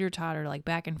like teeter-totter, like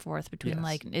back and forth between Yes.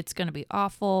 like it's going to be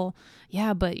awful.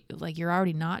 Yeah, but like you're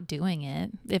already not doing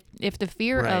it. If the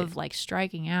fear Right. of like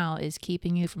striking out is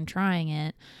keeping you from trying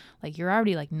it, like you're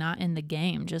already like not in the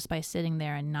game just by sitting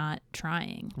there and not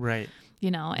trying. Right.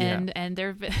 And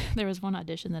there was one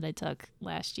audition that I took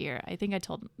last year. I think I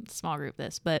told a small group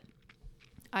this, but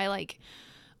I like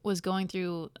was going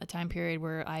through a time period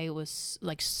where I was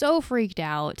like so freaked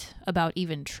out about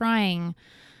even trying.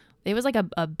 It was like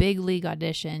a big league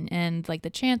audition, and like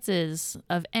the chances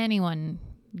of anyone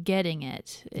getting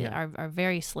it are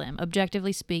very slim.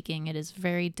 Objectively speaking, it is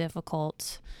very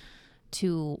difficult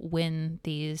to win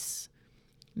these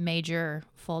major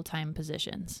full-time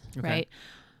positions, Okay. right?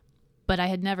 But I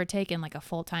had never taken like a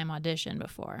full-time audition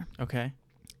before. Okay.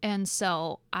 And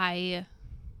so I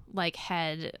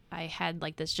had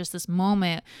like this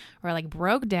moment where I like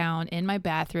broke down in my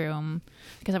bathroom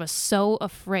because I was so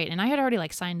afraid, and I had already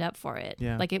like signed up for it.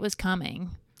 Yeah. Like it was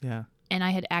coming, Yeah. and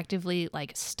I had actively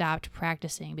like stopped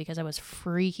practicing because I was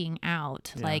freaking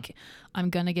out. Yeah. Like I'm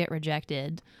going to get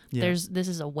rejected. Yeah. This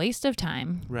is a waste of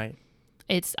time. Right.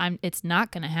 It's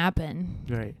not going to happen.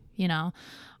 Right.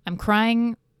 I'm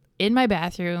crying in my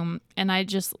bathroom, and I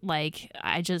just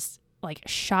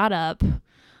shot up,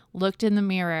 looked in the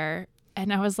mirror,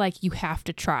 and I was like, you have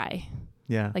to try.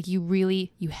 Yeah. Like you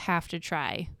have to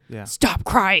try. Yeah. Stop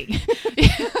crying.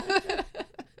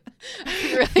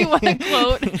 I really want to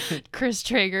quote Chris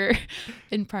Traeger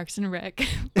in Parks and Rec.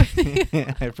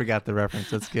 I forgot the reference.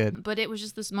 That's good. But it was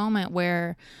just this moment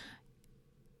where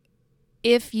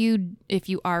if you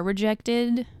are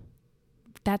rejected,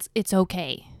 it's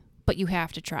okay, but you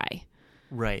have to try.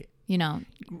 Right.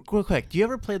 Real quick, do you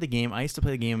ever play the game? I used to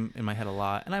play the game in my head a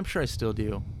lot, and I'm sure I still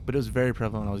do, but it was very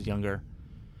prevalent when I was younger.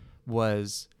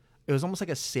 it was almost like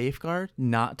a safeguard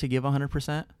not to give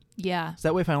 100%. Yeah. So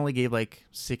that way, if I only gave like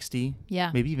 60,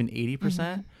 Yeah. maybe even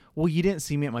 80%, well, you didn't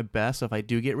see me at my best. So if I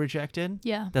do get rejected,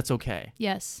 Yeah. that's okay.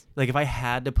 Yes. Like if I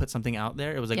had to put something out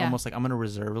there, it was like Yeah. almost like I'm going to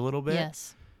reserve a little bit.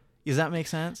 Yes. Does that make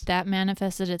sense? That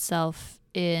manifested itself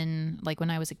in like when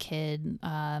I was a kid,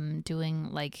 doing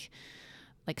like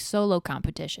solo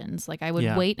competitions. Like I would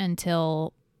Yeah. wait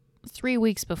until 3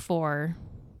 weeks before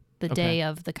the Okay. day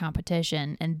of the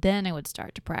competition, and then I would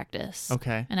start to practice.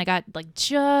 Okay. And I got like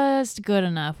just good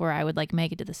enough where I would like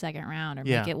make it to the second round or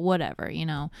Yeah. make it whatever,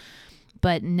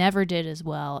 but never did as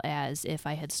well as if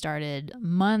I had started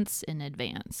months in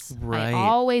advance. Right. I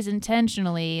always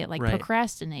intentionally Right.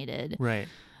 procrastinated Right.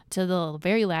 to the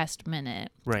very last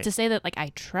minute Right. to say that like I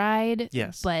tried,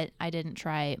 Yes. but I didn't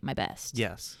try my best.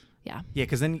 Yes. Yeah. Yeah,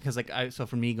 because so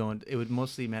for me it would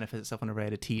mostly manifest itself whenever I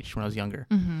had to teach when I was younger.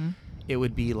 Mm-hmm. It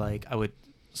would be like I would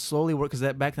slowly work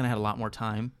because back then I had a lot more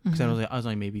time because I was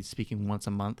only maybe speaking once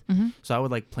a month. Mm-hmm. So I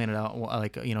would like plan it out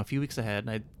like a few weeks ahead,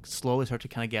 and I'd slowly start to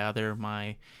kind of gather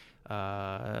my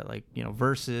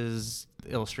verses,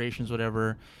 illustrations,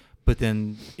 whatever. But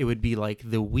then it would be like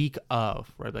the week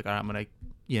of where I'd be like, all right, I'm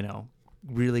gonna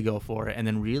really go for it, and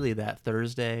then really that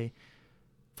Thursday,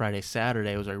 Friday,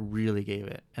 Saturday was where I really gave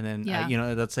it, and then Yeah.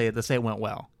 let's say it went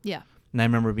well. Yeah. And I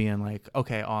remember being like,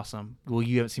 okay, awesome. Well,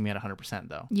 you haven't seen me at 100%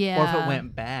 though. Or if Yeah. it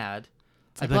went bad,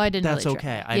 It's I'd like, be well, I like, didn't that's really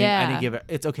okay. try. I didn't give it.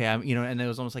 It's okay. And it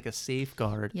was almost like a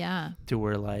safeguard Yeah. to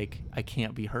where like I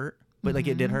can't be hurt, but like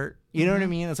it did hurt. You know what I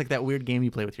mean? It's like that weird game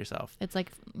you play with yourself. It's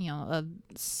like, a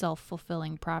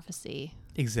self-fulfilling prophecy,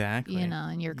 Exactly.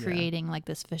 and you're Yeah. creating like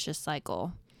this vicious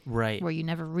cycle Right. where you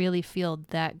never really feel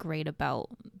that great about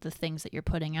the things that you're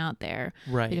putting out there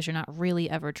Right. because you're not really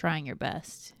ever trying your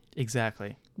best.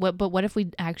 Exactly. But what if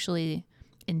we actually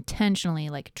intentionally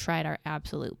like tried our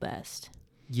absolute best?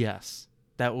 Yes.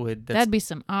 That'd That'd be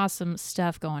some awesome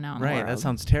stuff going on in the right. world. That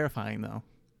sounds terrifying though.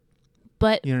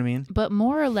 But You know what I mean? but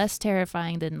more or less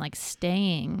terrifying than like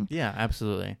staying Yeah,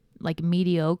 absolutely. like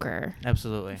mediocre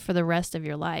Absolutely. for the rest of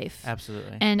your life.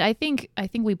 Absolutely. And I think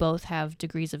we both have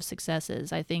degrees of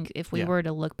successes. I think if we Yeah. were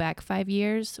to look back 5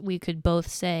 years, we could both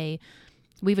say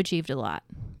we've achieved a lot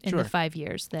in Sure. the 5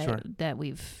 years that Sure. that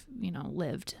we've,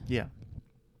 lived. Yeah.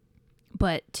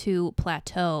 But to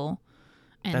plateau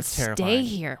and That's stay terrifying.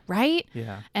 here, right?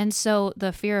 Yeah. And so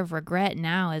the fear of regret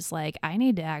now is like I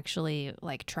need to actually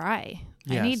like try.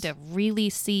 I Yes. need to really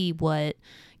see what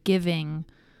giving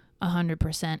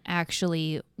 100%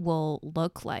 actually will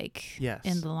look like Yes.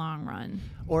 in the long run.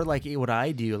 Or like what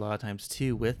I do a lot of times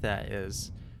too with that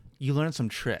is you learn some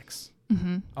tricks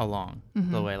Mm-hmm. along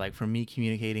the way. Like for me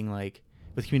communicating, like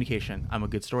with communication, I'm a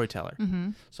good storyteller. Mm-hmm.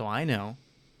 So I know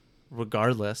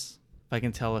regardless if I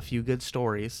can tell a few good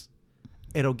stories,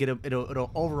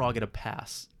 it'll overall get a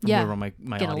pass from Yeah. whoever my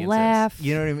Get a audience laugh. is.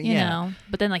 You know what I mean? You Yeah. know,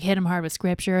 but then like hit them hard with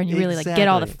scripture and you really like get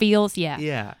all the Exactly. feels. Yeah.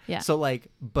 Yeah. Yeah. So like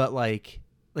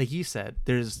you said,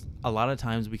 there's a lot of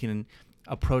times we can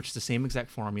approach the same exact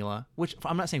formula, which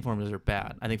I'm not saying formulas are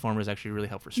bad. I think formulas actually really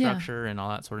help for Yeah. structure and all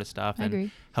that sort of stuff I and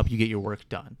agree. help you get your work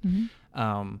done.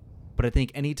 Mm-hmm. But I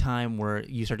think any time where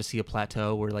you start to see a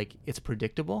plateau where like it's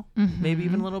predictable, Mm-hmm. maybe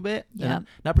even a little bit, and Yep.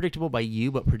 not predictable by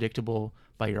you, but predictable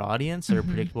by your audience or Mhm.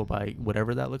 predictable by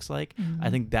whatever that looks like. Mhm. I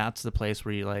think that's the place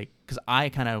where you like, because I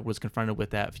kind of was confronted with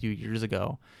that a few years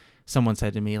ago. Someone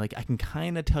said to me like, I can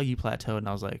kind of tell you plateaued, and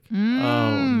I was like, oh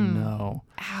Mm. no.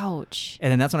 Ouch.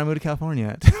 And then that's when I moved to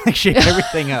California to like shake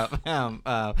everything up.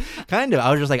 Kind of.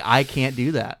 I was just like, I can't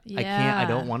do that. I can't. I Yeah.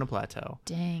 don't want to plateau.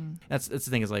 Dang. That's the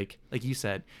thing is like you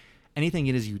said, anything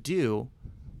it is you do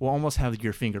will almost have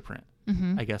your fingerprint.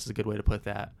 Mm-hmm. I guess is a good way to put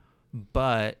that.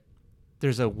 But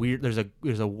there's a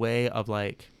way of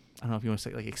like, I don't know if you want to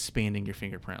say like expanding your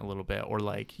fingerprint a little bit or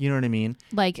like, you know what I mean?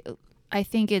 Like I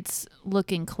think it's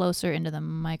looking closer into the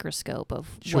microscope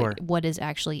of Sure. what is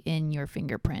actually in your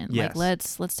fingerprint. Yes.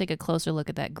 Like let's take a closer look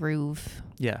at that groove,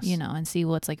 Yes. and see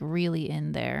what's like really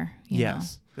in there. You know?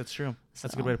 Yes. That's true.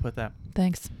 That's a good So, way to put that.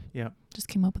 Thanks. Yeah. Just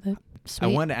came up with it. Sweet.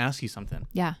 I wanted to ask you something.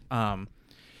 Yeah.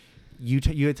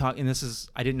 You had talked, and this is,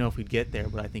 I didn't know if we'd get there,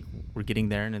 but I think we're getting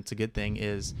there, and it's a good thing,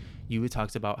 is you had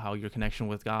talked about how your connection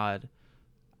with God,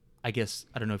 I guess,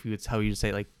 I don't know if you would, how you'd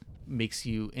say, like, makes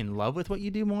you in love with what you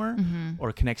do more, Mm-hmm.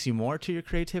 or connects you more to your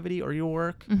creativity or your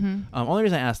work. Mm-hmm. Only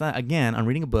reason I asked that, again, I'm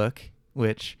reading a book,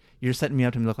 which you're setting me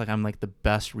up to look like I'm, like, the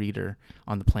best reader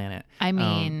on the planet. I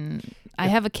mean, I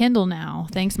have a Kindle now.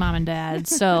 Thanks, Mom and Dad.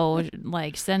 So,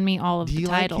 like, send me all of Do the you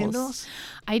like titles. Kindles?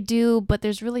 I do, but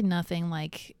there's really nothing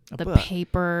like A the book.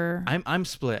 paper. I'm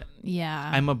split. Yeah.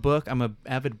 I'm a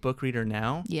avid book reader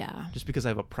now. yeah. Just because I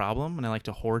have a problem and I like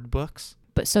to hoard books.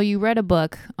 But so you read a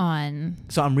book on.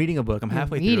 So I'm reading a book. I'm You're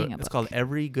halfway through reading it. a It's book. called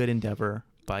Every Good Endeavor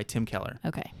by Tim Keller.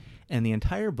 Okay. And the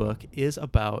entire book is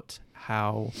about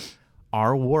how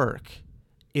our work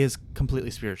is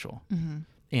completely spiritual. Mm-hmm.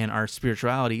 And our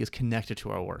spirituality is connected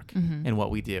to our work Mm-hmm. and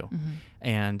what we do. Mm-hmm.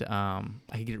 And I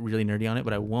could get really nerdy on it,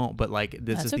 but I won't. But like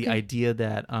this That's is okay. the idea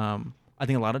that I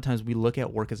think a lot of times we look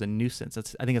at work as a nuisance.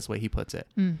 I think that's the way he puts it.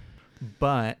 Mm.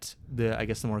 But I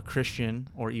guess the more Christian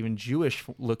or even Jewish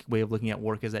way of looking at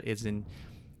work is that it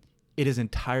is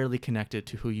entirely connected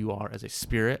to who you are as a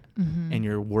spirit Mm-hmm. and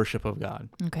your worship of God.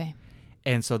 Okay.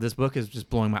 And so this book is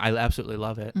just blowing I absolutely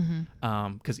love it.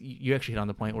 Mm-hmm. Because you actually hit on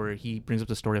the point where he brings up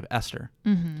the story of Esther.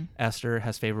 Mm-hmm. Esther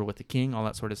has favor with the king, all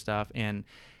that sort of stuff. And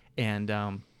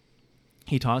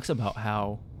he talks about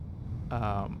how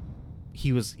he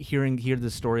heard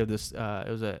the story of this.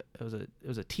 It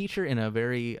was a teacher in a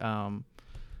very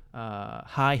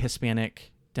high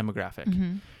Hispanic demographic,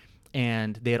 Mm-hmm.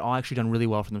 and they had all actually done really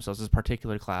well for themselves. This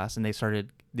particular class, and a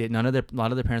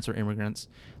lot of their parents were immigrants.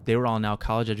 They were all now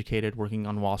college educated, working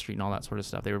on Wall Street and all that sort of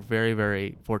stuff. They were very,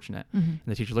 very fortunate. Mm-hmm. And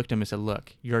the teacher looked at him and said,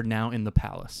 "Look, you're now in the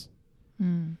palace.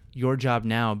 Mm. Your job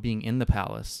now, being in the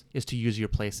palace, is to use your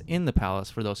place in the palace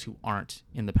for those who aren't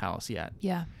in the palace yet."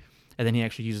 Yeah. And then he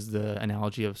actually uses the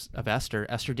analogy of Esther.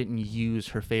 Esther didn't use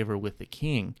her favor with the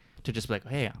king to just be like,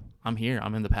 "Hey, I'm here.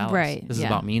 I'm in the palace. Right, This is yeah.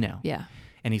 about me now." Yeah.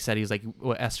 And he was like,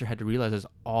 what Esther had to realize is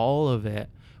all of it,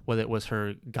 whether it was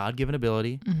her God-given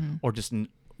ability Mm-hmm. or just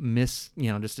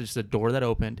just a door that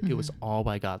opened, it was Mm-hmm. all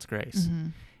by God's grace. Mm-hmm.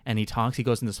 And he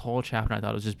goes in this whole chapter. I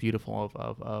thought it was just beautiful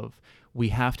of we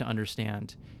have to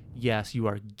understand, yes, you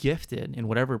are gifted in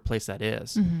whatever place that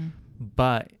is, Mm-hmm.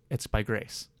 but it's by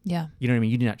grace. Yeah. You know what I mean?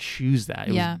 You did not choose that.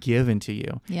 It Yeah. was given to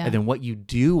you. Yeah. And then what you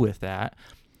do with that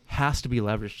has to be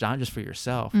leveraged, not just for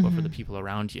yourself, but for Mhm. the people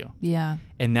around you. Yeah.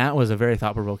 And that was a very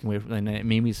thought-provoking way, and it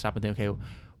made me stop and think, okay,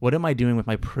 what am I doing with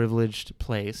my privileged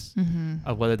place Mm-hmm.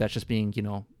 of whether that's just being,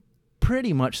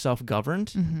 pretty much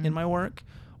self-governed Mhm. in my work,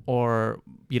 or,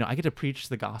 I get to preach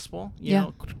the gospel,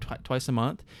 Yeah. twice a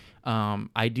month.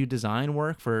 I do design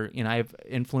work for, I have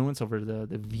influence over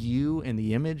the view and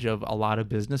the image of a lot of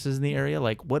businesses in the area.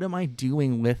 Like, what am I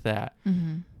doing with that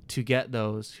Mm-hmm. to get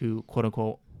those who, quote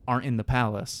unquote, aren't in the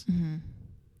palace Mm-hmm.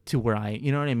 to where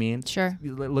you know what I mean? Sure.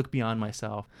 Look beyond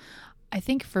myself. I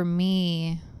think for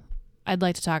me, I'd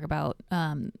like to talk about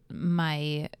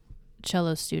my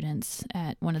cello students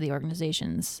at one of the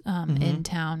organizations in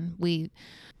town.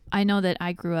 I know that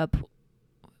I grew up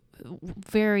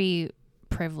very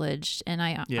privileged, and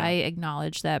I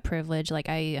acknowledge that privilege. Like,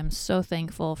 I am so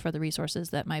thankful for the resources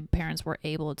that my parents were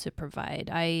able to provide.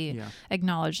 I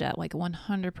acknowledge that like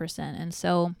 100%. And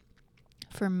so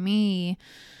for me,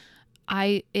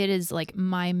 it is like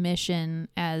my mission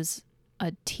as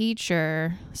a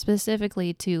teacher,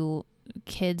 specifically to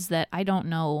kids that I don't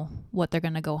know what they're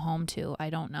going to go home to. I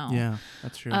don't know. Yeah,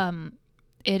 that's true.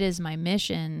 It is my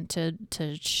mission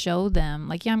to show them,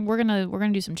 like, yeah, we're gonna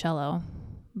do some cello,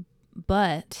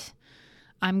 but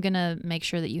I'm gonna make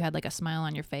sure that you had like a smile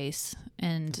on your face,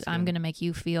 and That's I'm good. gonna make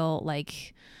you feel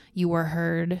like you were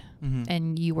heard Mhm.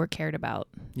 and you were cared about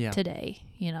Yeah. today.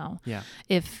 Yeah.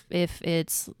 If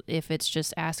it's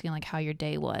just asking like how your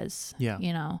day was. Yeah.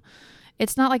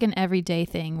 It's not like an everyday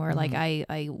thing where like Mhm.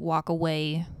 I walk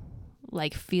away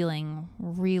like feeling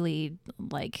really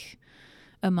like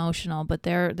emotional, but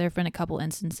there've been a couple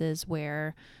instances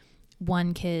where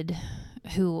one kid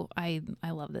who I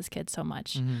love this kid so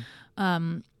much.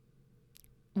 Mhm.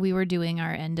 We were doing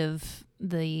our end of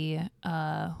the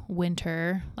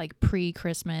winter, like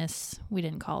pre-Christmas. We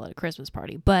didn't call it a Christmas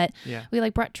party, but Yeah. we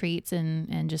like brought treats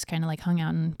and just kind of like hung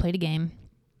out and played a game.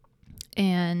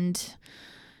 And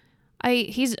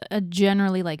he's a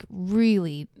generally like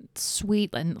really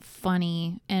sweet and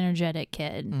funny, energetic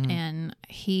kid. Mhm. And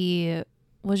he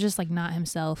was just like not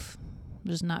himself,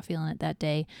 just not feeling it that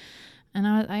day. And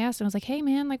I asked him, I was like, "Hey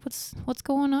man, like what's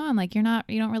going on? Like you don't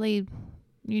really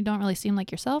seem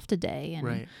like yourself today." And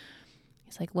Right.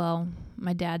 he's like, "Well,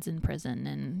 my dad's in prison,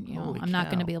 and Holy I'm not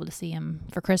going to cow. be able to see him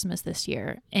for Christmas this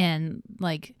year." And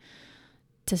like,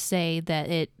 to say that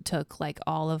it took like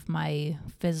all of my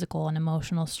physical and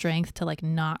emotional strength to like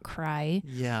not cry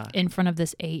Yeah. in front of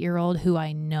this 8-year-old who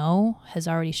I know has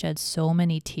already shed so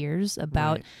many tears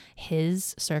about Right.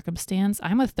 his circumstance.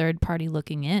 I'm a third party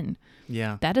looking in.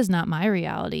 Yeah. That is not my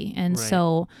reality. And Right.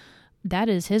 so that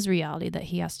is his reality that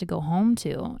he has to go home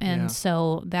to. And Yeah.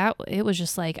 so it was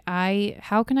just like,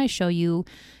 how can I show you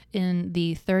in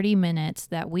the 30 minutes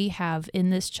that we have in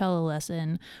this cello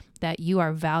lesson that you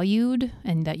are valued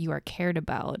and that you are cared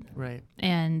about? Right.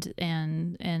 And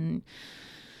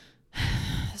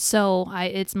So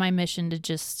it's my mission to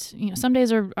just, some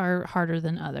days are harder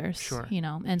than others, Sure.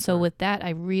 And so Sure. with that,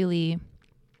 I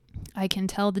can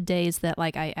tell the days that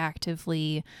like I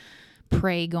actively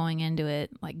pray going into it,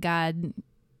 like, God,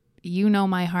 you know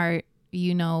my heart,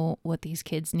 you know what these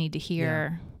kids need to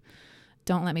hear.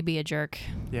 Don't let me be a jerk.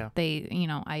 Yeah.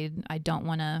 I don't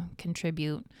want to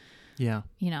contribute, Yeah.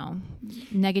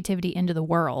 negativity into the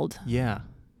world, Yeah.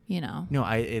 No,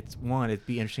 it'd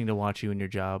be interesting to watch you in your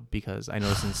job, because I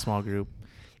noticed in a small group,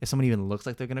 if someone even looks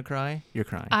like they're going to cry, you're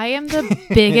crying. I am the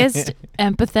biggest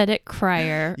empathetic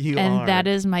crier, You and are. that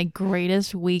is my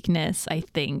greatest weakness, I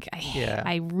think.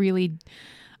 If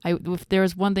there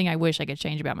was one thing I wish I could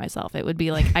change about myself, it would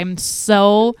be like I'm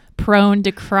so prone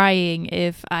to crying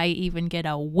if I even get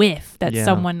a whiff that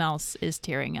someone else is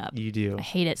tearing up. You do. I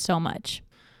hate it so much.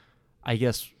 I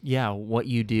guess, what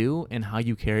you do and how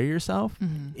you carry yourself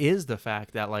is the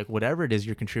fact that, like, whatever it is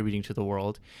you're contributing to the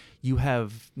world, you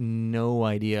have no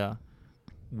idea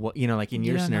what, like in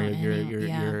You your don't know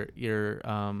scenario, you're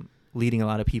leading a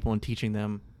lot of people and teaching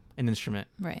them an instrument.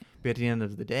 Right. But at the end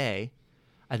of the day,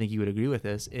 I think you would agree with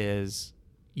this, is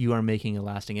you are making a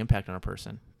lasting impact on a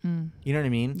person. You know what I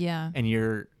mean? Yeah. And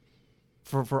you're,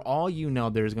 for all you know,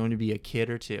 there's going to be a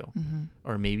kid or two,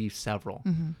 or maybe several,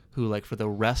 who, like, for the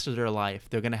rest of their life,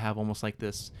 they're going to have almost like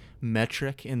this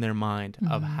metric in their mind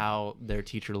of how their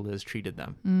teacher Liz treated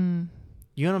them.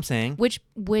 You know what I'm saying? Which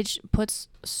puts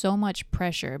so much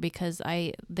pressure, because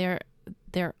there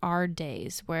are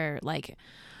days where, like,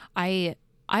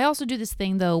 I also do this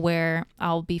thing, though, where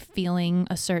I'll be feeling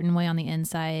a certain way on the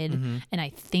inside, and I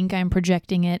think I'm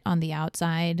projecting it on the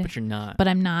outside. But you're not. But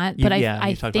I'm not. But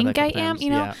I think I am,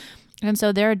 Yeah. And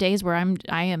so there are days where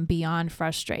I am beyond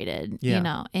frustrated,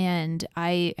 and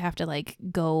I have to, like,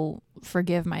 go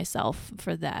forgive myself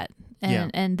for that.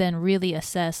 And then really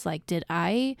assess, like, did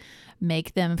I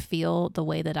make them feel the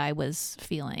way that I was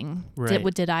feeling? Right.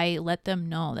 Did I let them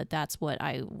know that that's what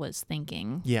I was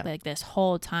thinking, like, this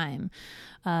whole time?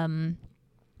 And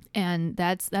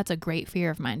that's a great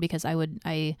fear of mine, because I would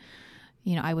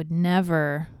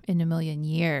never in a million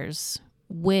years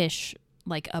wish,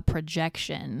 like, a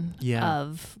projection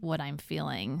of what I'm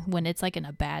feeling when it's, like, in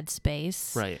a bad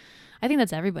space. Right. I think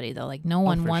that's everybody, though. Like, no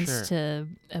one wants sure. to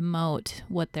emote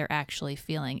what they're actually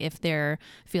feeling, if they're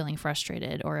feeling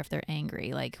frustrated or if they're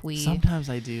angry. Like, Sometimes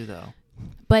I do, though.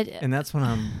 But And that's when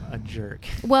I'm a jerk.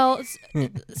 well,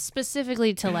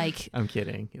 specifically to, like, I'm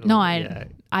kidding. no,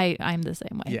 I'm the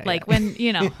same way. Yeah, like,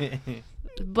 yeah. when,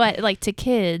 but, like, to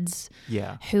kids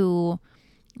who,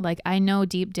 like, I know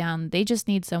deep down they just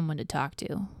need someone to talk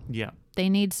to. Yeah. They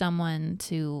need someone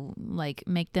to, like,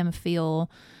 make them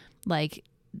feel like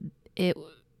it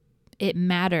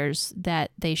matters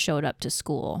that they showed up to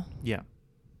school. Yeah.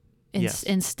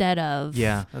 Instead of,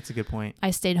 that's a good point. I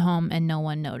stayed home and no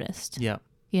one noticed. Yeah.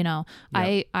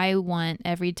 I want,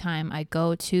 every time I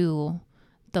go to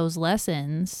those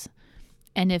lessons,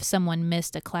 and if someone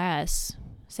missed a class,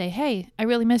 say, hey, I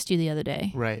really missed you the other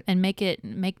day. Right. And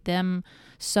make them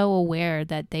so aware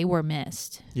that they were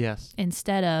missed. Yes.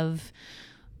 Instead of,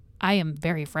 I am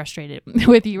very frustrated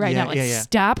with you right now. Like,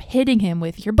 stop hitting him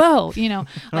with your bow,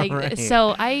 like, Right.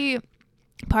 So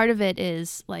part of it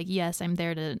is, like, yes, I'm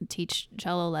there to teach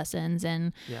cello lessons,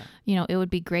 and, it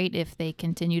would be great if they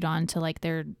continued on to, like,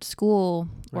 their school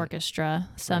orchestra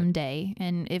someday. Right.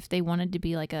 And if they wanted to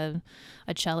be, like, a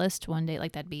cellist one day,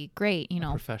 like, that'd be great,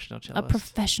 A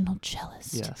professional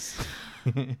cellist. Yes.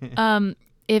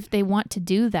 If they want to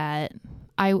do that,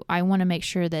 I want to make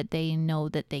sure that they know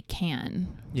that they can.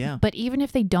 Yeah. But even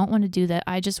if they don't want to do that,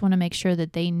 I just want to make sure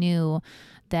that they knew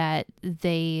that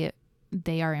they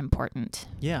are important.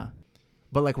 Yeah.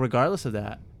 But, like, regardless of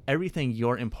that, everything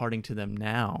you're imparting to them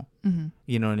now,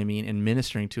 you know what I mean, and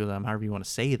ministering to them, however you want to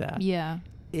say that,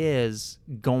 is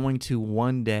going to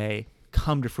one day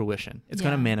come to fruition. It's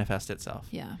going to manifest itself.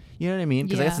 Yeah. You know what I mean?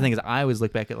 Because that's the thing, is I always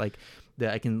look back at, like,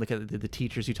 I can look at the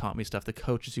teachers who taught me stuff, the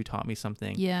coaches who taught me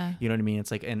something. Yeah. You know what I mean? It's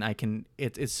like, and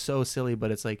it's so silly, but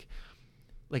it's like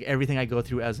everything I go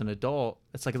through as an adult,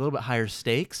 it's like a little bit higher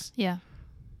stakes. Yeah.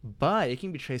 But it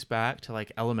can be traced back to,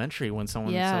 like, elementary, when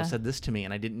someone said this to me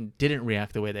and I didn't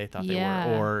react the way they thought they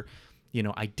were, or,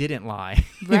 I didn't lie,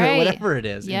 whatever it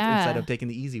is, instead of taking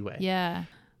the easy way. Yeah.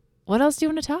 What else do you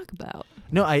want to talk about?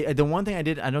 No, the one thing I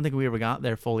don't think we ever got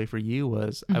there fully for you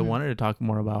was I wanted to talk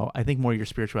more about, I think, more your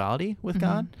spirituality with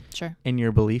God. Sure. And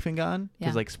your belief in God.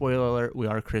 Because, Yeah. like, spoiler alert, we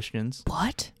are Christians.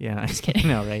 What? Yeah. Just kidding.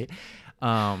 No, right?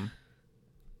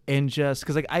 And just,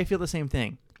 because, like, I feel the same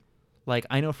thing. Like,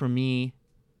 I know for me,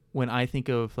 when I think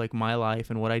of, like, my life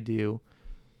and what I do,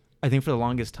 I think for the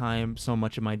longest time, so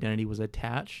much of my identity was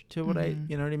attached to what Mhm.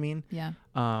 you know what I mean? Yeah.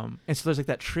 And so there's like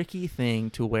that tricky thing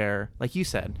to where, like you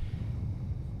said,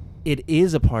 it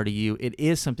is a part of you. It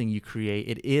is something you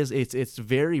create. It's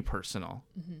very personal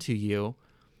Mhm. to you.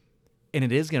 And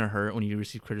it is going to hurt when you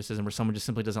receive criticism or someone just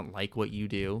simply doesn't like what you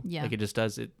do. Yeah. Like it just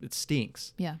does. It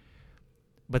stinks. Yeah.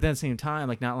 But then at the same time,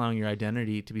 like not allowing your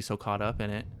identity to be so caught up in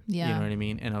it. Yeah. You know what I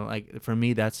mean? And like for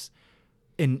me, that's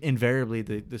invariably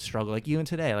the struggle. Like even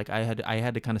today, like I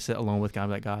had to kind of sit alone with God.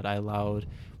 Like, God, I allowed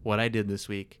what I did this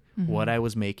week, what I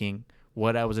was making,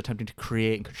 what I was attempting to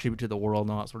create and contribute to the world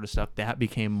and all that sort of stuff. That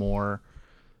became more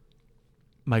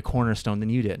my cornerstone than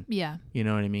you did. Yeah. You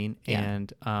know what I mean? Yeah.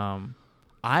 And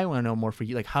I want to know more for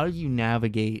you. Like, how do you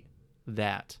navigate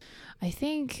that? I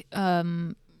think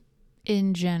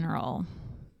in general,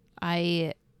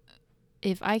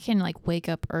 if I can like wake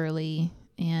up early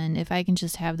and if I can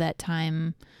just have that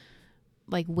time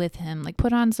like with him, like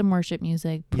put on some worship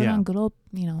music, put Yeah. on good old,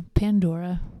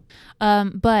 Pandora.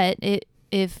 But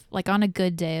if like on a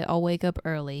good day, I'll wake up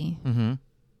early,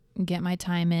 Mm-hmm. get my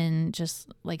time in, just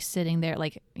like sitting there,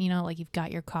 like, like you've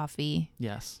got your coffee,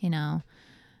 Yes.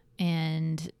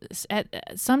 and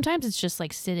sometimes it's just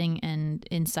like sitting and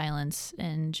in silence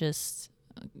and just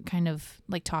kind of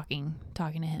like talking to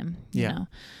him, Yeah.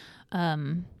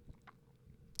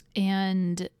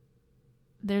 and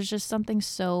there's just something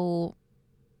so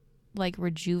like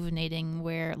rejuvenating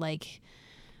where like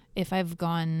if I've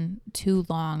gone too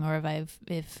long or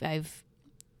if I've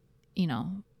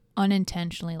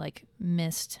unintentionally like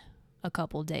missed a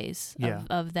couple days Yeah.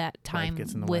 of that time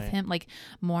gets in the with way. him, like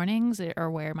mornings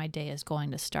are where my day is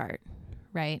going to start,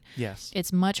 right? Yes.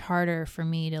 It's much harder for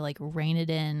me to like rein it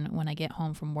in when I get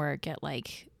home from work at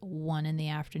like 1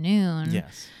 p.m.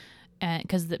 Yes.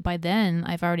 Because by then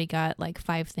I've already got like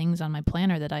 5 things on my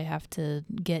planner that I have to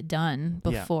get done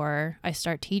before I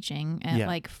start teaching at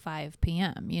like 5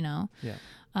 p.m. Yeah.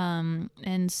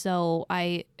 And so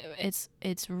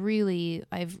it's really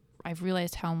I've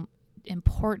realized how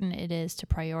important it is to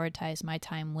prioritize my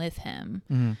time with him,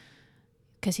 Mm-hmm.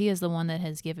 because he is the one that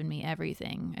has given me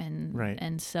everything,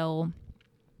 and so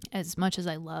as much as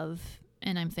I love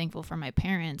and I'm thankful for my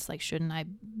parents, like shouldn't I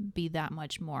be that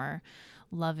much more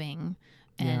loving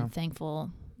and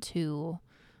thankful to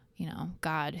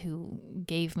God who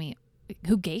gave me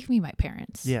my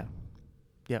parents? Yeah.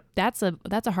 That's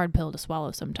a hard pill to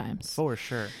swallow sometimes. For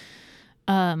sure.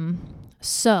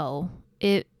 So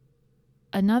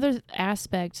another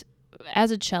aspect,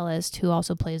 as a cellist who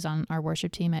also plays on our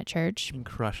worship team at church, And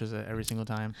crushes it every single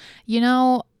time.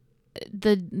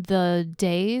 the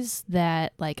days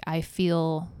that like I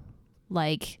feel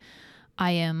like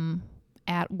I am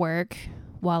at work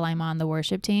while I'm on the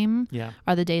worship team Yeah.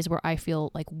 are the days where I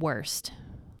feel like worst.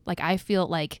 Like I feel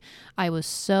like I was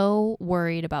so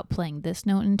worried about playing this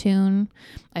note in tune.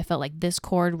 I felt like this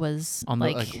chord was On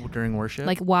the, during worship.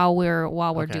 like while we're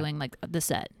Okay. doing like the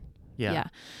set. Yeah.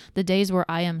 The days where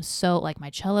I am so like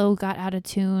my cello got out of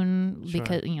tune Sure.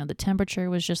 because the temperature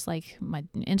was just like my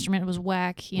instrument was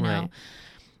whack, Right.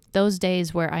 Those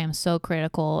days where I am so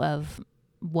critical of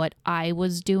what I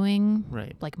was doing,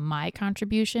 Right. like my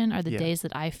contribution, are the Yeah. days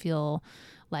that I feel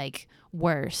like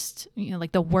worst,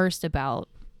 like the worst about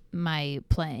my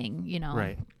playing,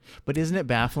 Right. But isn't it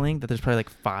baffling that there's probably like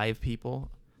 5 people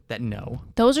that know?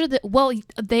 Those are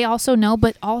they also know,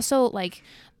 but also like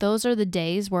those are the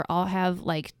days where I'll have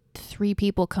like 3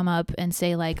 people come up and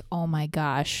say like, oh my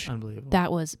gosh, Unbelievable.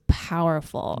 that was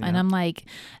powerful. Yeah. And I'm like,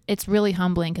 it's really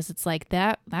humbling because it's like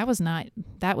that was not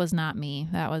me.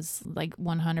 That was like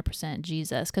 100%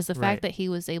 Jesus. Because the Right. fact that he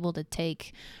was able to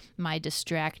take my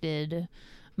distracted,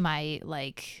 my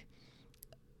like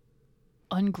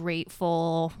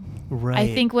ungrateful, Right.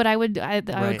 I think what I would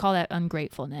Right. call that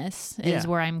ungratefulness is Yeah.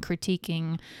 where I'm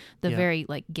critiquing the Yeah. very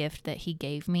like gift that he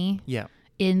gave me Yeah.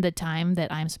 in the time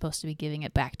that I'm supposed to be giving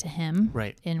it back to him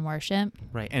Right. in worship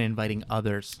Right. And inviting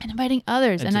others and inviting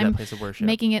others. into And that I'm place of worship.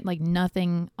 making it like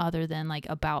nothing other than like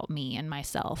about me and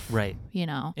myself. Right. You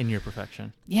know? In your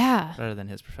perfection. Yeah. Rather than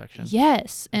his perfection.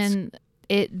 Yes. And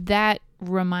that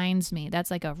reminds me,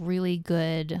 that's like a really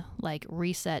good like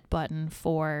reset button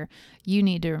for you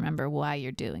need to remember why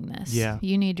you're doing this. Yeah.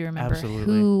 You need to remember Absolutely.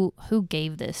 who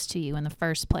gave this to you in the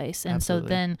first place. And Absolutely. so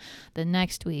then the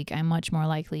next week I'm much more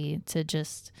likely to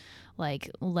just like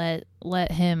let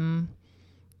him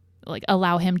like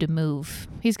allow him to move.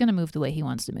 He's going to move the way he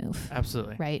wants to move.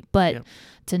 Absolutely. Right? But Yep.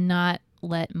 to not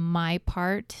let my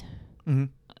part Mm-hmm.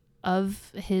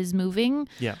 of his moving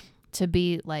Yeah. to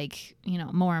be like,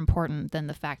 more important than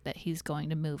the fact that he's going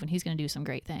to move and he's going to do some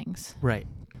great things. Right.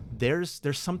 there's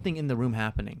something in the room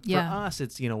happening. Yeah. For us,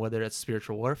 it's, whether it's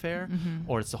spiritual warfare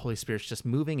or it's the Holy Spirit's just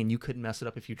moving and you couldn't mess it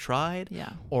up if you tried.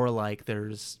 Yeah. Or like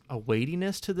there's a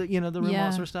weightiness to the, the room,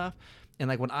 all sort of stuff. And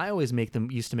like when I always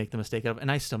used to make the mistake of,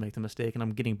 and I still make the mistake, and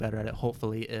I'm getting better at it,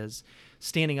 hopefully, is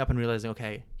standing up and realizing,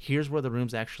 okay, here's where the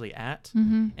room's actually at,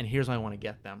 and here's where I want to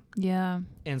get them. Yeah.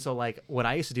 And so like what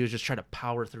I used to do is just try to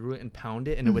power through it and pound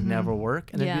it, and it would never work.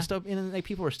 And then like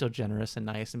people were still generous and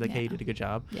nice and be like, hey, you did a good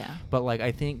job. Yeah. But like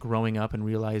I think growing up and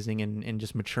realizing and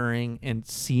just maturing and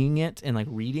seeing it and like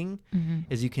reading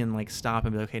is you can like stop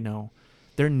and be like, okay, no,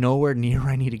 they're nowhere near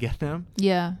where I need to get them.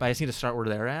 Yeah. But I just need to start where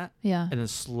they're at. Yeah. And then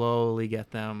slowly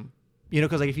get them.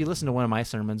 Because like if you listen to one of my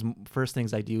sermons, first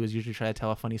things I do is usually try to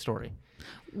tell a funny story.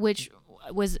 Which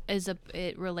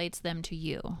it relates them to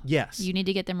you. Yes. You need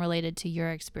to get them related to your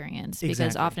experience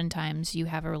because oftentimes you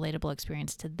have a relatable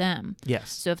experience to them.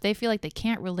 Yes. So if they feel like they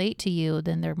can't relate to you,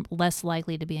 then they're less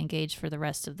likely to be engaged for the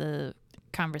rest of the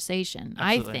conversation.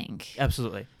 Absolutely. I think.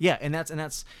 Absolutely. Yeah. And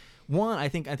that's one, I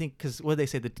think, because what they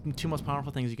say, the two most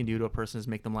powerful things you can do to a person is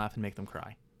make them laugh and make them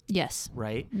cry. Yes.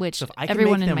 Right? Which so if I can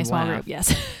everyone make in them my small laugh, group,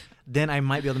 yes. then I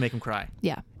might be able to make them cry.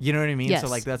 Yeah. You know what I mean? Yes. So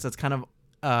like that's kind of,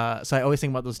 so I always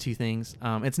think about those two things.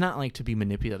 It's not like to be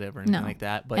manipulative or anything like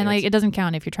that, but like it doesn't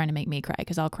count if you're trying to make me cry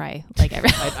because I'll cry like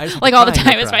like all the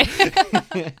time. It's fine.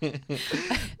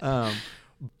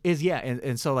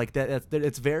 And so like that's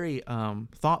it's very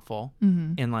thoughtful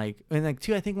and like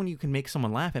too, I think when you can make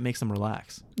someone laugh, it makes them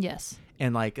relax. Yes.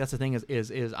 And like that's the thing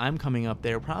is I'm coming up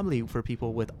there probably for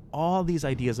people with all these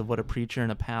ideas of what a preacher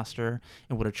and a pastor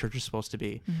and what a church is supposed to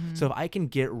be. So if I can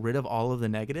get rid of all of the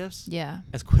negatives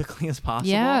as quickly as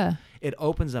possible, it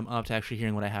opens them up to actually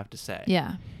hearing what I have to say.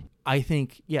 Yeah. I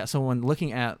think, so when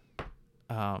looking at,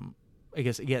 I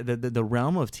guess, the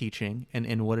realm of teaching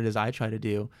and what it is I try to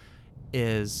do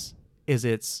is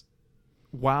it's,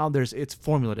 while it's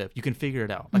formulative, you can figure it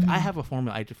out. Like I have a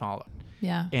formula I follow.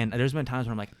 Yeah. And there's been times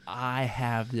where I'm like, I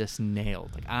have this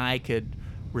nailed. Like I could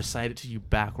recite it to you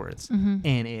backwards,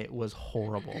 and it was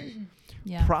horrible.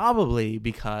 Yeah. Probably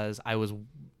because I was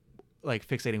like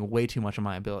fixating way too much on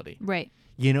my ability. Right.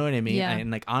 You know what I mean? Yeah. And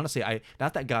like honestly,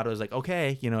 not that God was like,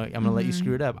 okay, I'm gonna let you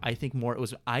screw it up. I think more it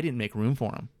was I didn't make room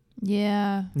for him.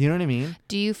 Yeah. You know what I mean?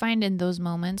 Do you find in those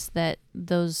moments that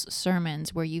those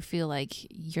sermons where you feel like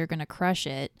you're gonna crush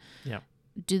it? Yeah.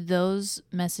 Do those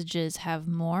messages have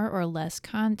more or less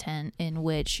content in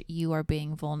which you are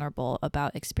being vulnerable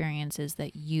about experiences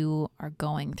that you are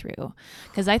going through?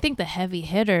 Because I think the heavy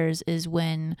hitters is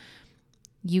when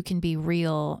you can be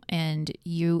real and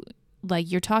you're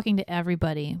talking to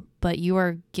everybody, but you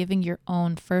are giving your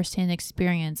own firsthand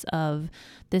experience of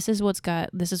this is what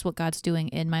God's doing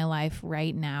in my life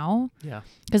right now. Yeah.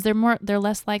 Because they're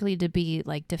less likely to be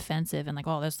like defensive and like,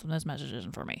 oh, this message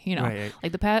isn't for me. Right.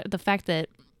 Like the fact that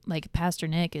like Pastor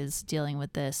Nick is dealing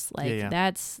with this, like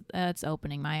that's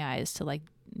opening my eyes to like,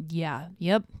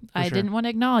 I didn't want to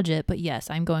acknowledge it, but yes,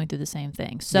 I'm going through the same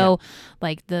thing. So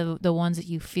like the ones that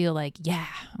you feel like,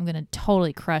 I'm going to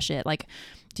totally crush it. Like,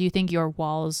 do you think your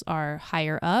walls are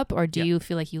higher up or do you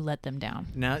feel like you let them down?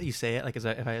 Now that you say it, like as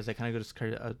I kind of go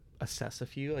to assess a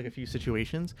few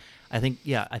situations, I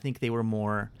think they were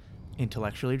more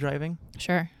intellectually driving.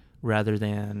 Sure. Rather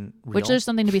than real. Which there's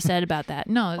something to be said about that.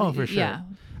 No. Oh, for sure. Yeah.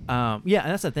 And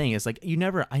that's the thing is like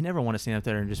I never want to stand up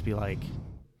there and just be like,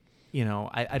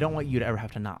 I don't want you to ever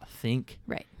have to not think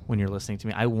when you're listening to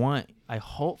me.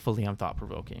 Hopefully I'm thought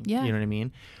provoking. Yeah. You know what I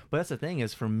mean? But that's the thing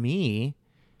is for me,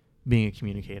 being a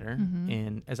communicator,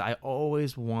 and as I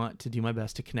always want to do my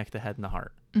best to connect the head and the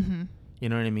heart. Mm-hmm. You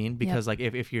know what I mean? Because like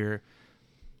if you're,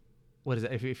 what is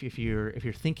it? If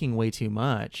you're thinking way too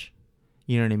much,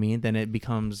 you know what I mean? Then it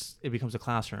becomes a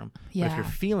classroom. Yeah. But if you're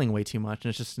feeling way too much, and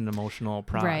it's just an emotional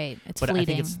product. Right. It's but fleeting. I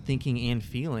think it's thinking and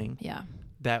feeling. Yeah.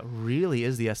 That really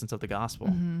is the essence of the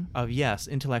gospel. Of yes,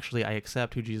 intellectually I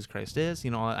accept who Jesus Christ is.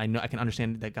 I know I can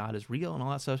understand that God is real and all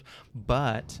that stuff.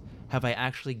 But have I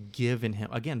actually given him,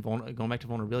 again, going back to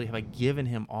vulnerability, have I given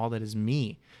him all that is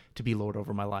me to be Lord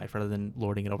over my life rather than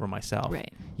lording it over myself?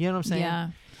 Right. You know what I'm saying? Yeah.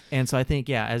 And so I think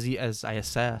as I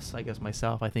assess, I guess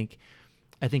myself, I think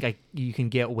you can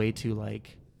get way too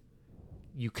like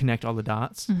you connect all the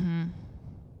dots.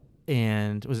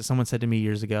 And was it someone said to me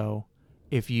years ago,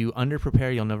 if you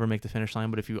under-prepare, you'll never make the finish line,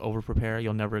 but if you over-prepare,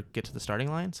 you'll never get to the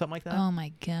starting line, something like that. Oh,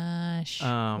 my gosh.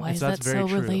 Why is so that so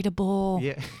true. relatable?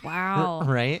 Yeah. Wow.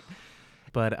 Right?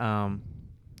 But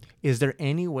is there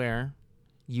anywhere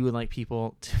you would like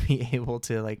people to be able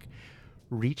to, like,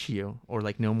 reach you or,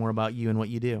 like, know more about you and what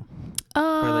you do? Before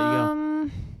I let you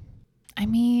go. I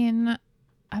mean,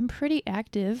 I'm pretty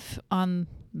active on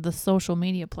the social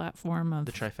media platform of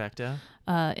The trifecta?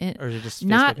 it, Or is it just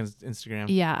not- Facebook and Instagram?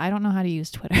 yeah, I don't know how to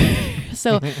use Twitter.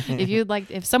 So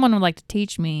if someone would like to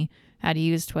teach me how to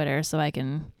use Twitter so I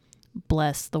can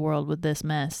bless the world with this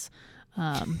mess.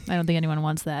 I don't think anyone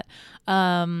wants that.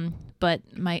 But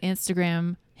my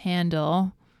Instagram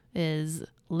handle is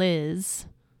Liz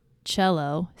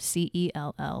Cello,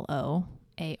 CELLOAR,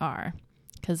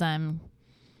 because I'm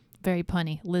very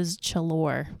punny. Liz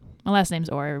Chalor. My last name's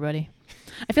Orr, everybody.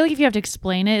 I feel like if you have to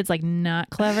explain it, it's like not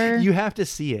clever. You have to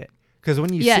see it. Because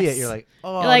when you Yes. see it, you're like,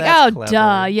 oh, You're like, that's oh, clever.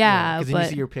 duh, yeah, Because then you but-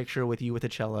 see your picture with you with a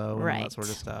cello and all Right. that sort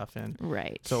of stuff. And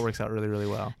Right. so it works out really, really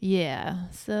well. Yeah.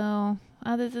 So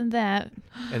other than that,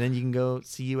 And then you can go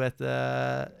see you at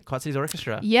the Quad Cities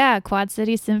Orchestra. yeah, Quad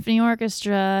City Symphony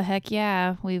Orchestra. Heck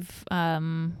yeah. We've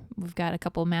got a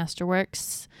couple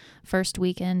masterworks first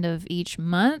weekend of each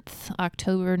month,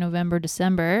 October, November,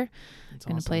 December. It's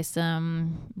Going to awesome. play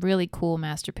some really cool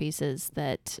masterpieces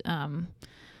that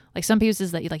like some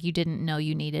pieces that you didn't know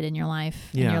you needed in your life,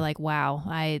 and Yeah. you're like, wow,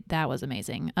 that was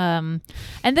amazing. And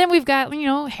then we've got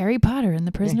Harry Potter and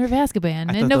the Prisoner of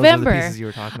Azkaban I in thought those were November. the pieces you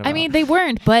were talking about. I mean, they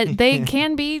weren't, but they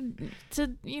can be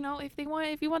to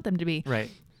if you want them to be. right.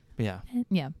 Yeah.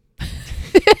 Yeah.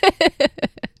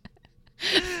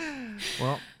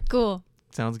 Well, Cool.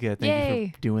 sounds good. Thank you Yay.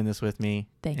 for doing this with me.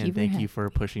 Thank and you for thank you for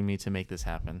pushing me to make this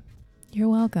happen. You're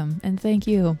welcome, and thank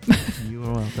you. You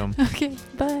are welcome. Okay.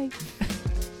 Bye.